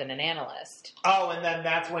definitely more than an analyst. Oh, and then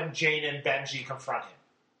that's when Jane and Benji confront him.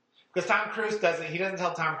 Because Tom Cruise he doesn't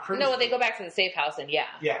tell Tom Cruise. No, they go back to the safe house, and Yeah,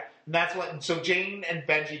 and that's what, so Jane and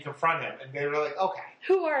Benji confront him, and they were like, okay.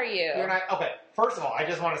 Who are you? You're not, okay, first of all, I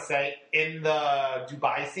just want to say, in the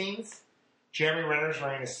Dubai scenes, Jeremy Renner's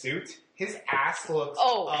wearing a suit. His ass looks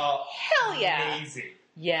hell yeah. amazing.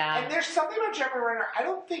 Yeah. And there's something about Jeremy Renner, I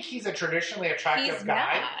don't think he's a traditionally attractive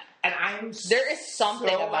guy. Not. And I'm there is something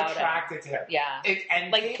so about attracted to him. Yeah.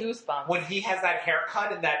 And like goosebumps. When he has that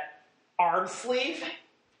haircut and that arm sleeve,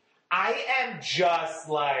 I am just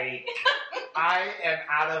like, I am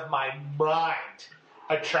out of my mind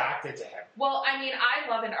attracted to him. Well, I mean, I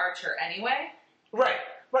love an Archer anyway. Right.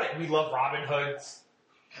 We love Robin Hoods.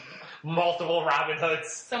 Multiple Robin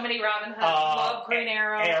Hoods. So many Robin Hoods. Love Green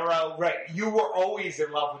Arrow. Right. You were always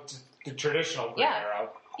in love with the traditional Green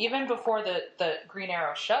Arrow. Even before the Green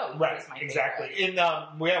Arrow show. Right, exactly.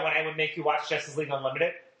 Favorite. When I would make you watch Justice League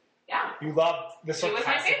Unlimited. Yeah. You loved the sarcastic.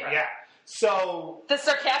 He was my favorite. Yeah. So the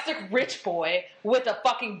sarcastic rich boy with a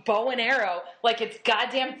fucking bow and arrow like it's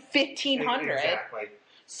goddamn 1500. Exactly.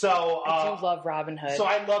 So I do love Robin Hood. So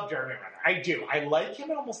I love Jeremy Renner. I do. I like him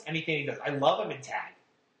in almost anything he does. I love him in Tag.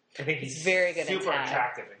 I think he's very good. Super in Tag.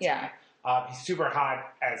 attractive. In yeah. Tag. He's super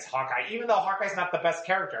hot as Hawkeye, even though Hawkeye's not the best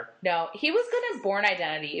character. No, he was good in Born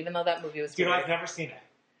Identity, even though that movie was. You know, I've never seen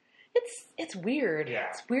it. It's weird. Yeah.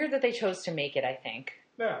 It's weird that they chose to make it. I think.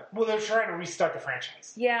 Yeah. Well, they're trying to restart the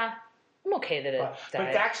franchise. Yeah. I'm okay that it died.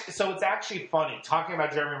 But it's actually funny, talking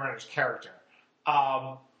about Jeremy Renner's character.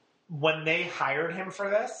 When they hired him for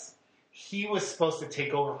this, he was supposed to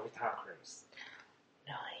take over for Tom Cruise.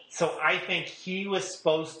 Nice. So I think he was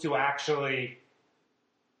supposed to actually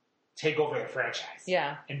take over the franchise.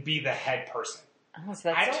 Yeah. And be the head person. Oh,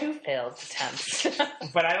 so that's 2 failed attempts.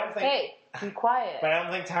 But I don't think... Hey, be quiet. But I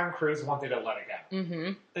don't think Tom Cruise wanted to let it go.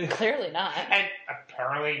 Mm-hmm. Clearly not. And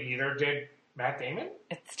apparently neither did Matt Damon.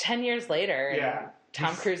 It's 10 years later. Yeah.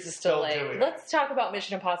 Tom Cruise is still like, let's talk about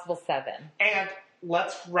Mission Impossible 7. And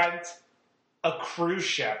let's rent a cruise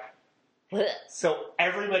ship so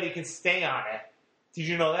everybody can stay on it. Did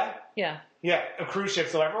you know that? Yeah. Yeah, a cruise ship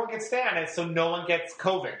so everyone can stay on it so no one gets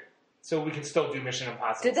COVID. So we can still do Mission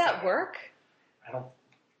Impossible. Did that work? I don't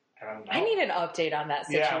know. I need an update on that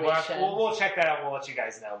situation. Yeah, we'll check that out. We'll let you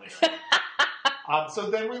guys know later.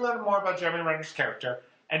 So then we learn more about Jeremy Renner's character.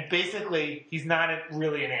 And basically, he's not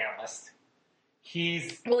really an analyst.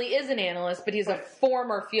 Well, he is an analyst, but he's a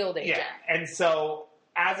former field agent. Yeah, and so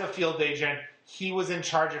as a field agent, he was in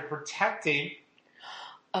charge of protecting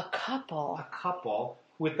a couple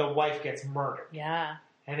with the wife gets murdered. Yeah.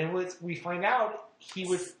 And we find out it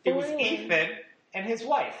was Ethan and his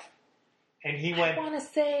wife. And he went... I want to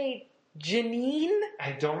say Janine?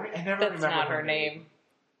 I never remember That's not her name.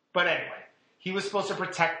 But anyway, he was supposed to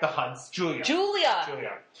protect the Hunts. Julia.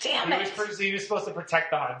 Damn it. He was supposed to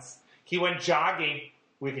protect the Hunts. He went jogging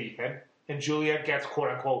with Ethan, and Julia gets quote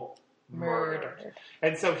unquote murdered.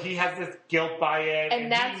 And so he has this guilt by it,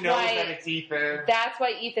 and that's he knows why, that it's Ethan. That's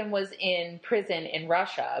why Ethan was in prison in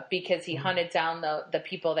Russia, because he hunted down the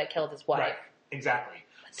people that killed his wife. Right, exactly.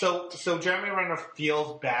 So Jeremy Renner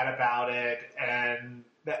feels bad about it, and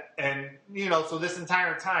so this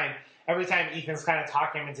entire time, every time Ethan's kind of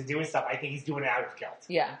talking him into doing stuff, I think he's doing it out of guilt.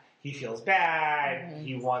 Yeah. He feels bad. Mm-hmm.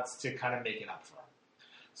 He wants to kind of make it up for him.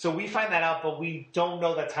 So we find that out, but we don't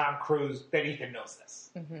know that that Ethan knows this.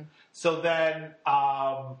 Mm-hmm. So then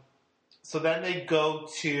they go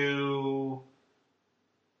to,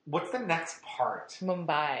 what's the next part?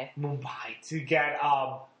 Mumbai to get,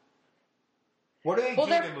 what are they doing? Well,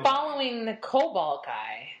 they're following the Cobalt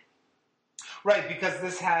guy. Right, because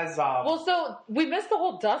this has... so we missed the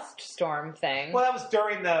whole dust storm thing. Well, that was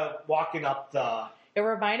during the walking up the... It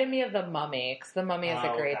reminded me of The Mummy, because The Mummy is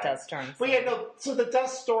a great dust storm scene. Well, yeah, no, so the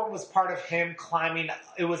dust storm was part of him climbing...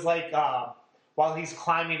 It was like, while he's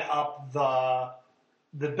climbing up the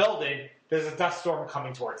building, there's a dust storm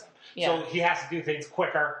coming towards him. Yeah. So he has to do things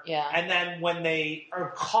quicker. Yeah. And then when they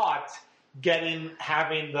are caught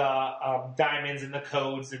having the diamonds and the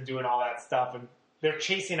codes and doing all that stuff, and they're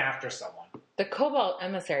chasing after someone. The Cobalt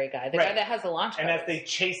emissary guy, the guy that has the launch codes. And as they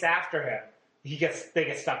chase after him, they get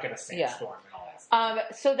stuck in a sandstorm and all that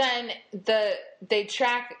stuff. So then they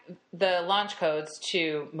track the launch codes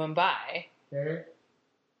to Mumbai. Mm-hmm.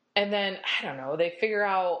 And then, I don't know, they figure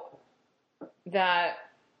out that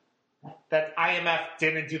IMF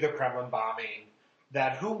didn't do the Kremlin bombing.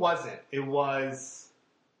 That, who was it? It was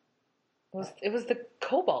the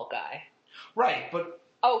Cobalt guy. Right, but...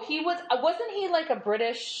 Oh, wasn't he like a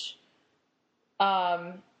British,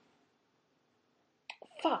 what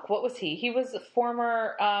was he? He was a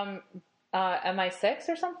former, MI6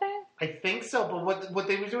 or something? I think so, but what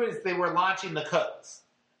they were doing is they were launching the codes.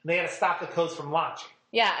 And they had to stop the codes from launching.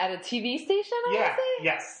 Yeah, at a TV station,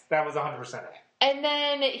 Yes, that was 100% it. And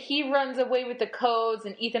then he runs away with the codes,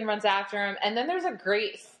 and Ethan runs after him, and then there's a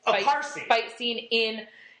great fight scene in...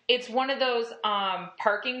 It's one of those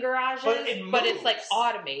parking garages, but it's like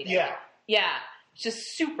automated. Yeah. Yeah. It's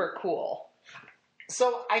just super cool.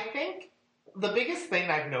 So I think the biggest thing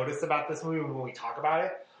I've noticed about this movie when we talk about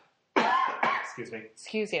it, excuse me.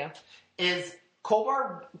 Excuse you. Is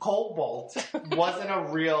Cobalt wasn't a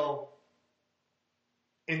real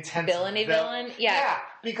intense villain? Yeah.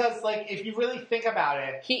 Because like if you really think about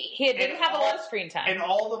it, he didn't have a lot of screen time. In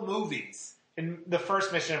all the movies, in the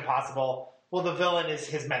first Mission Impossible, well, the villain is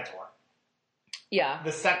his mentor. Yeah.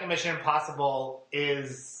 The second Mission Impossible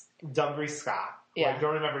is Dungaree Scott. Yeah. I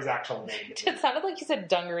don't remember his actual name. It sounded like you said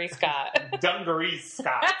Dungaree Scott. Dungaree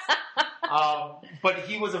Scott. But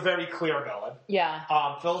he was a very clear villain.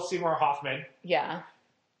 Yeah. Philip Seymour Hoffman. Yeah.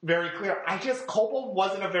 Very clear. Cobalt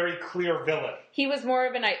wasn't a very clear villain. It was more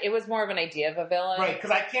of an idea of a villain. Right,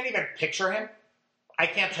 because I can't even picture him. I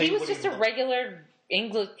can't tell you what he was. He was just a regular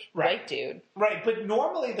English white dude. Right, but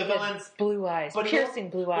normally the villains... Blue eyes, piercing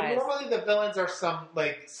blue eyes. But normally the villains are some,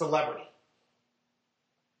 like, celebrity.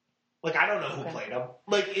 Like, I don't know who played him.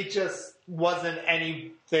 Like, it just wasn't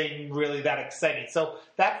anything really that exciting. So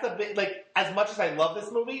that's the bit, like, as much as I love this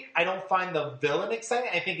movie, I don't find the villain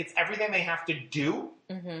exciting. I think it's everything they have to do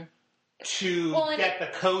to get the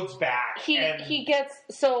codes back. He gets,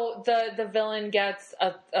 so the villain gets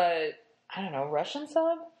a I don't know, Russian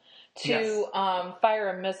sub? To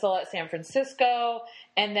fire a missile at San Francisco,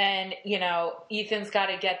 and then Ethan's got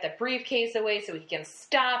to get the briefcase away so he can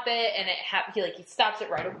stop it, and he stops it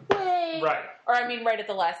right away, or right at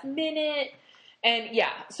the last minute, and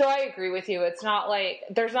so I agree with you. It's not like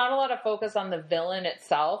there's not a lot of focus on the villain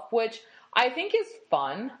itself, which I think is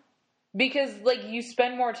fun because like you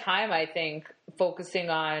spend more time, I think, focusing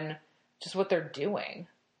on just what they're doing,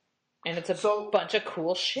 and it's a bunch of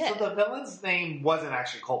cool shit. So the villain's name wasn't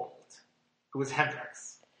actually Cobalt. It was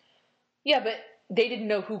Hendrix. Yeah, but they didn't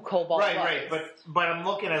know who Cobalt was. Right. But I'm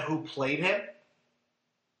looking at who played him,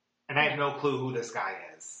 and I have no clue who this guy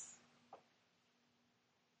is.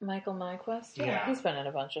 Michael Nyqvist? Yeah. He's been in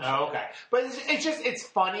a bunch of shit. Oh, okay. But it's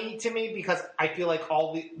funny to me because I feel like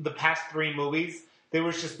all the past three movies, there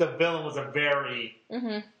was just the villain was a very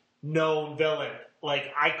known villain.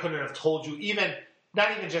 Like, I couldn't have told you,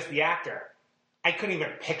 not even just the actor, I couldn't even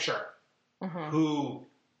picture who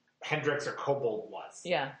Hendrix or Cobalt was.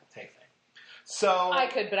 Yeah. Type thing. So I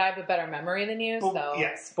could, but I have a better memory than you.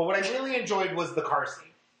 Yes, but what I really enjoyed was the car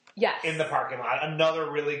scene. Yes. in the parking lot.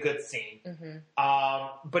 Another really good scene.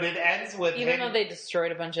 But it ends with even him though they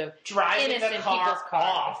destroyed a bunch of driving the innocent car people's cars.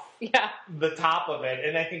 off the top of it,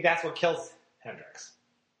 and I think that's what kills Hendrix.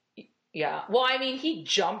 Yeah. Well, I mean, he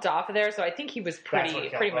jumped off of there, so I think he was pretty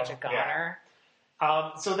much a goner.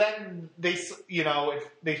 So then they,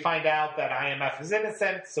 they find out that IMF is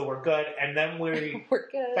innocent, so we're good. And then we're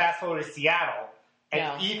good. Fast forward to Seattle, and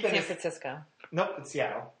No, Ethan San Francisco. Nope, it's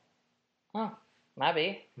Seattle. Oh, might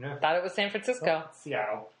be. Yeah. Thought it was San Francisco. Nope, it's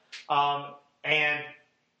Seattle. And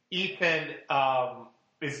Ethan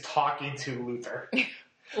is talking to Luther.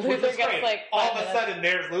 Luther gets like all of a sudden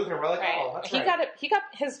there's Luther. We're like, oh, that's right. He got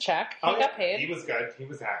his check. He got paid. He was good. He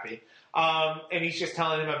was happy. And he's just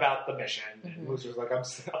telling him about the mission. And Luther's like, I'm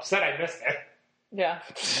upset I missed it. Yeah.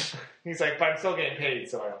 He's like, but I'm still getting paid,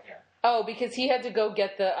 so I don't care. Oh, because he had to go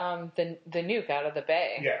get the nuke out of the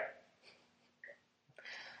bay. Yeah.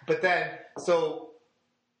 But then,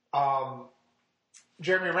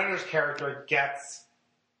 Jeremy Renner's character gets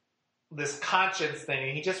this conscience thing,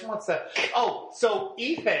 and he just wants to. Oh, so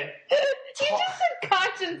Ethan. You just said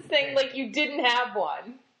conscience thing like you didn't have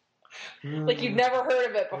one. Like you've never heard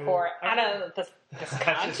of it before. I don't know this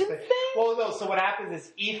conscience thing. Well, no. So what happens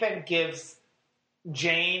is Ethan gives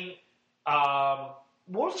Jane, what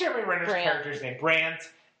was Jeremy Renner's character's name? Brandt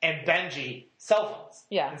and Benji cell phones.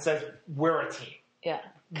 Yeah. And says we're a team. Yeah.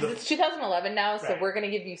 Because it's 2011 now, so we're going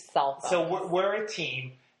to give you cell phones. So we're a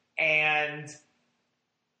team, and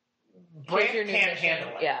Brandt can't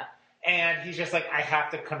handle it. Yeah. And he's just like, I have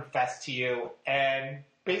to confess to you. And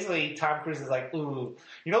basically, Tom Cruise is like, ooh,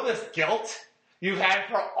 you know this guilt you've had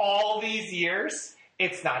for all these years?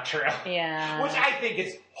 It's not true. Yeah. Which I think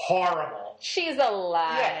is horrible. She's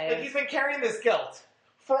alive. Yeah, but he's been carrying this guilt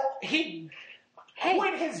he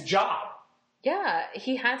quit his job. Yeah,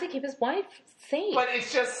 he had to keep his wife safe. But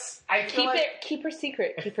it's just, keep her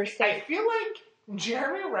secret. Keep her safe. I feel like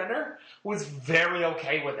Jeremy Renner was very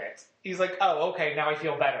okay with it. He's like, oh, okay, now I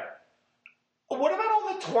feel better. What about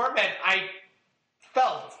all the torment I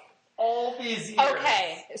felt all these years?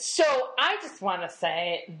 Okay, so I just want to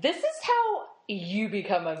say, this is how you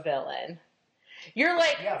become a villain. You're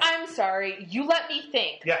like, I'm sorry, you let me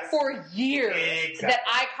think for years that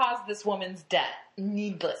I caused this woman's death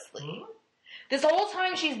needlessly. Mm-hmm. This whole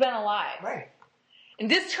time she's been alive. Right. And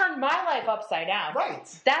this turned my life upside down. Right.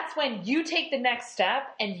 That's when you take the next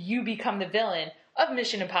step and you become the villain of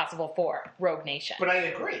Mission Impossible 4, Rogue Nation. But I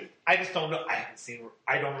agree. I just don't know.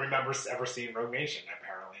 I don't remember ever seeing Rogue Nation,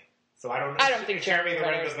 apparently. So I don't know. I don't think Jeremy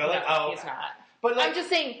Renner's the villain. No, he's not. But I'm just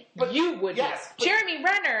saying, you would. Yes, Jeremy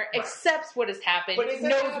Renner accepts what has happened,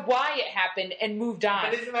 knows why it happened, and moved on.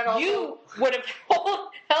 But isn't that also... You would have held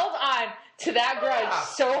on to that grudge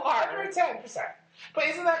so hard. 110%. But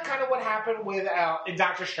isn't that kind of what happened with in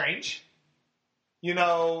Doctor Strange? You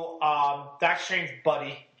know, Doctor Strange's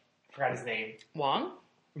buddy, I forgot his name. Wong?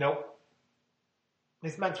 Nope.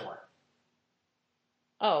 His mentor.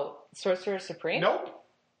 Oh, Sorcerer Supreme? Nope.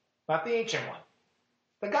 Not the ancient one.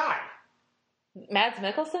 The guy. Mads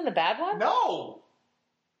Mikkelsen, the bad one? No.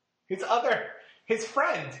 His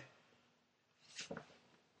friend.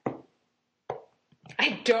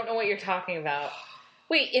 I don't know what you're talking about.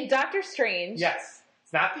 Wait, in Doctor Strange... Yes.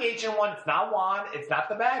 It's not the ancient one. It's not Juan. It's not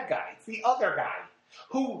the bad guy. It's the other guy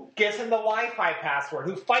who gives him the Wi-Fi password,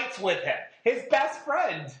 who fights with him. His best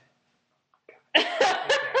friend. Oh,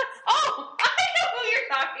 I know who you're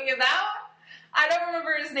talking about. I don't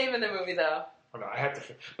remember his name in the movie, though. Oh, no, I have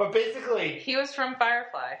to... But basically... He was from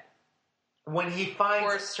Firefly. When he finds...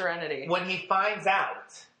 Or Serenity. When he finds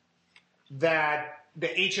out that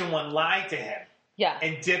the ancient one lied to him... Yeah.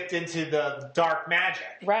 And dipped into the dark magic.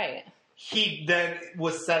 Right. He then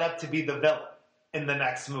was set up to be the villain in the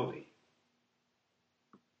next movie.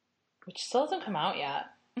 Which still hasn't come out yet.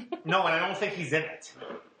 No, and I don't think he's in it.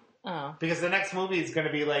 Oh. Because the next movie is going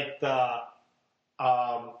to be like the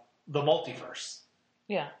multiverse.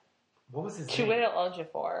 Yeah. What was his name? Chiwetel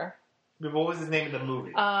Ejiofor. What was his name in the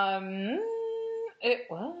movie? It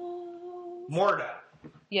was... Mordo.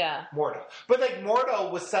 Yeah. Mordo. But like Mordo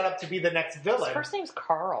was set up to be the next villain. His first name's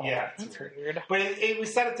Carl. Yeah. That's weird. But it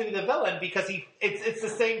was set up to be the villain because it's the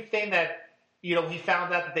same thing that, he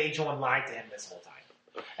found out that the Ancient One lied to him this whole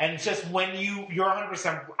time. And it's just when you're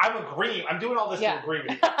 100%, I'm agreeing, I'm doing all this to agree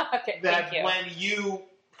with you. Okay, that thank you. When you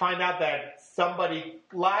find out that somebody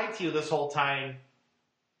lied to you this whole time.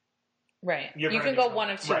 Right. You can go one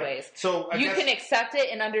of two ways. So you can accept it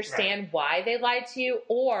and understand why they lied to you,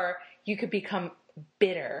 or you could become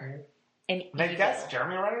bitter and And I evil. guess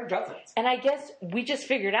Jeremy Renner doesn't. And I guess we just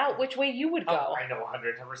figured out which way you would go. Oh, I know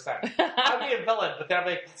 110%. I'd be a villain, but then I'd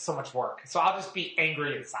be like, that's so much work. So I'll just be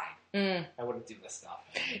angry inside. I wouldn't do this stuff.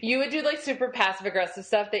 You would do like super passive aggressive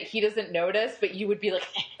stuff that he doesn't notice, but you would be like,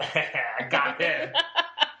 I got him.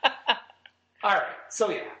 All right. So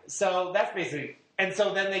yeah. So that's basically. And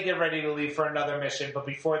so then they get ready to leave for another mission. But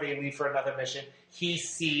before they leave for another mission, he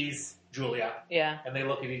sees Julia, yeah, and they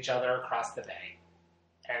look at each other across the bay,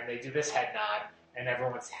 and they do this head nod, and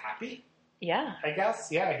everyone's happy. yeah. I guess.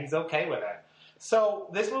 Yeah, he's okay with it. So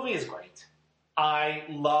this movie is great. I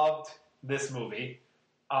loved this movie.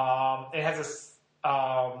 It has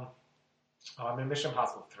a. I'm in Mission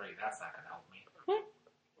Impossible 3. That's not going to help me.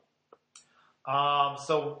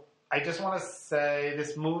 So I just want to say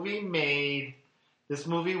this movie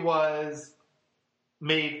was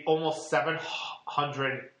made almost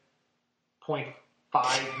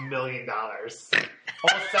 $700.5 million. Almost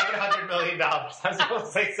 $700 million. I was supposed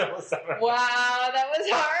to say so. 700. Wow, that was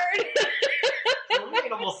hard. This movie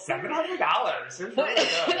made almost $700. It's really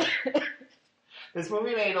good. This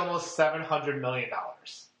movie made almost $700 million.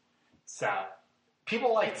 So,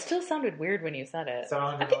 people like It still sounded weird when you said it.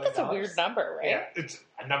 $700 I think that's a million. weird number, right? Yeah, it's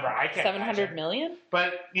a number I can't 700 imagine. million?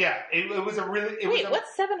 But yeah, it was a really. Wait,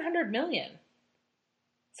 what's 700 million?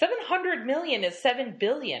 700 million is 7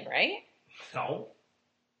 billion, right? No,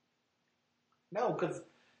 because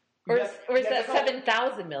Or is that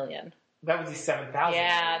 7,000 million? That would be 7,000.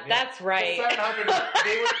 Yeah, that's right. So 700.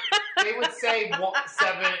 They would say 7.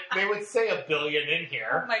 They would say a billion in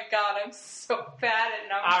here. Oh my god, I'm so bad at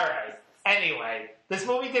numbers. All right. Anyway, this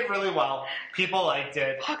movie did really well. People liked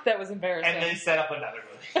it, Fuck, that was embarrassing. and they set up another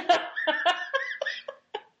movie.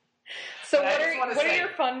 So But I just what wanna are say- your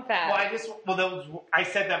fun facts? I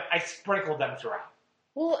said them. I sprinkled them throughout.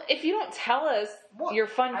 Well, if you don't tell us Well, your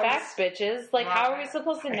fun I facts, bitches, like Well, how are we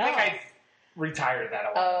supposed to know? I think I retired that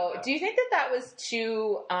a while Oh, ago. do you think that was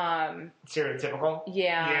too? Stereotypical?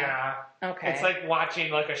 Yeah. Yeah. Okay. It's like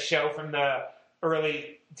watching like a show from the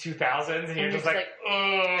early 2000s, and you're just like,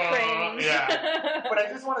 ugh. cringe. Yeah. But I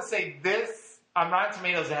just want to say this on Rotten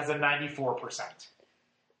Tomatoes it has a 94%,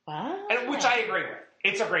 Wow. and which I agree with.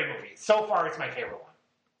 It's a great movie. So far, it's my favorite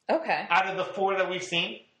one. Okay. Out of the 4 that we've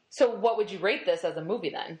seen, So what would you rate this as a movie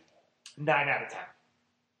then? 9 out of 10.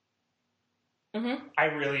 Mm-hmm. I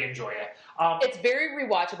really enjoy it. It's very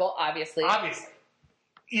rewatchable, obviously. Obviously,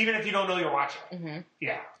 even if you don't know you're watching it. Mm-hmm.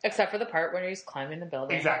 Yeah, Except for the part where he's climbing the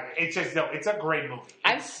building. exactly. It's just it's a great movie.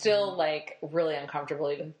 I'm still like really uncomfortable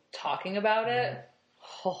even talking about it.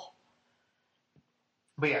 Oh,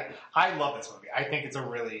 But yeah, I love this movie. I think it's a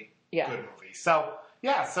really yeah. good movie. So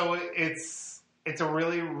yeah, so it's a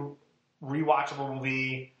really rewatchable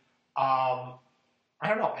movie. I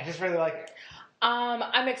don't know. I just really like it.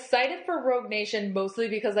 I'm excited for Rogue Nation mostly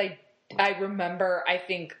because I remember I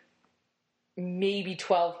think maybe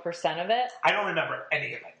 12% of it. I don't remember any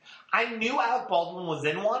of it. I knew Alec Baldwin was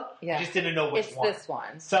in one. Yeah. I just didn't know which It's one. this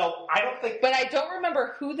one. So I don't think. But I don't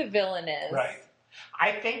remember who the villain is. Right.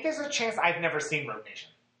 I think there's a chance I've never seen Rogue Nation.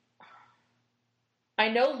 I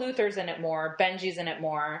know Luther's in it more. Benji's in it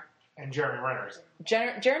more. And Jeremy Renner's in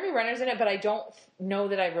it. Jeremy Renner's in it, but I don't know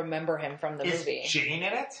that I remember him from the Is movie. Jane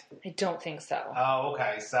in it? I don't think so. Oh,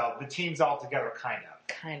 okay. So the team's all together, kind of.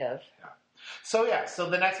 Kind of. So yeah, so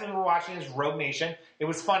the next movie we're watching is Rogue Nation. It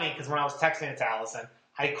was funny because when I was texting it to Allison,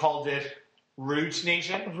 I called it Rouge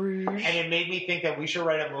Nation. Rouge. And it made me think that we should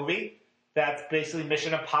write a movie that's basically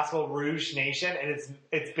Mission Impossible Rouge Nation, and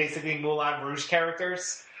it's basically Moulin Rouge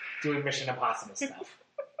characters doing Mission Impossible stuff.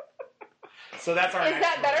 So that's our Is next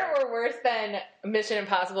that movie. better or worse than Mission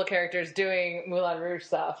Impossible characters doing Moulin Rouge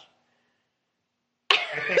stuff? I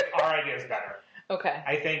think our idea is better. Okay.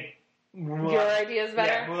 I think Moulin, Your idea is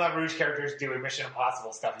better? Yeah, Moulin Rouge characters doing Mission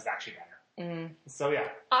Impossible stuff is actually better. So yeah,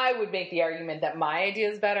 I would make the argument that my idea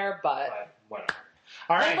is better, but but whatever.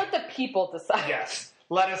 All we'll right. let the people decide. Yes.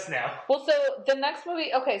 Let us know. Well, so the next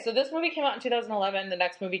movie, okay, so this movie came out in 2011, the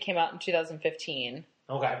next movie came out in 2015.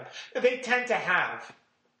 Okay. They tend to have,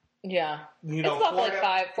 Yeah. you know, It's about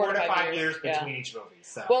like 4 to 5 years yeah. between each movie.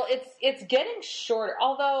 So. Well, it's getting shorter,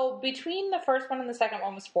 although between the first one and the second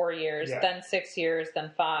one was 4 years, Yeah. then 6 years,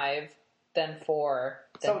 then 5, then 4,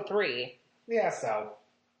 then So- 3. yeah, so.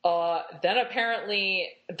 Then apparently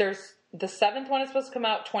there's the 7th one is supposed to come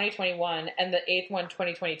out 2021 and the 8th one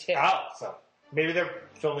 2022. Oh, so maybe they're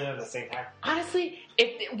filming at the same time. Honestly,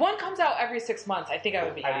 if one comes out every 6 months, I think I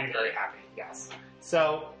would be happy. I'd be very happy, yes.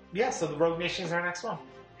 So, yeah, so the Rogue Nation is our next one.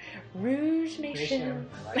 Rouge Nation.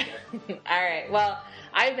 I like it. All right. Well,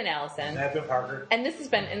 I've been Allison. And I've been Parker. And this has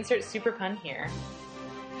been Insert Super Pun here.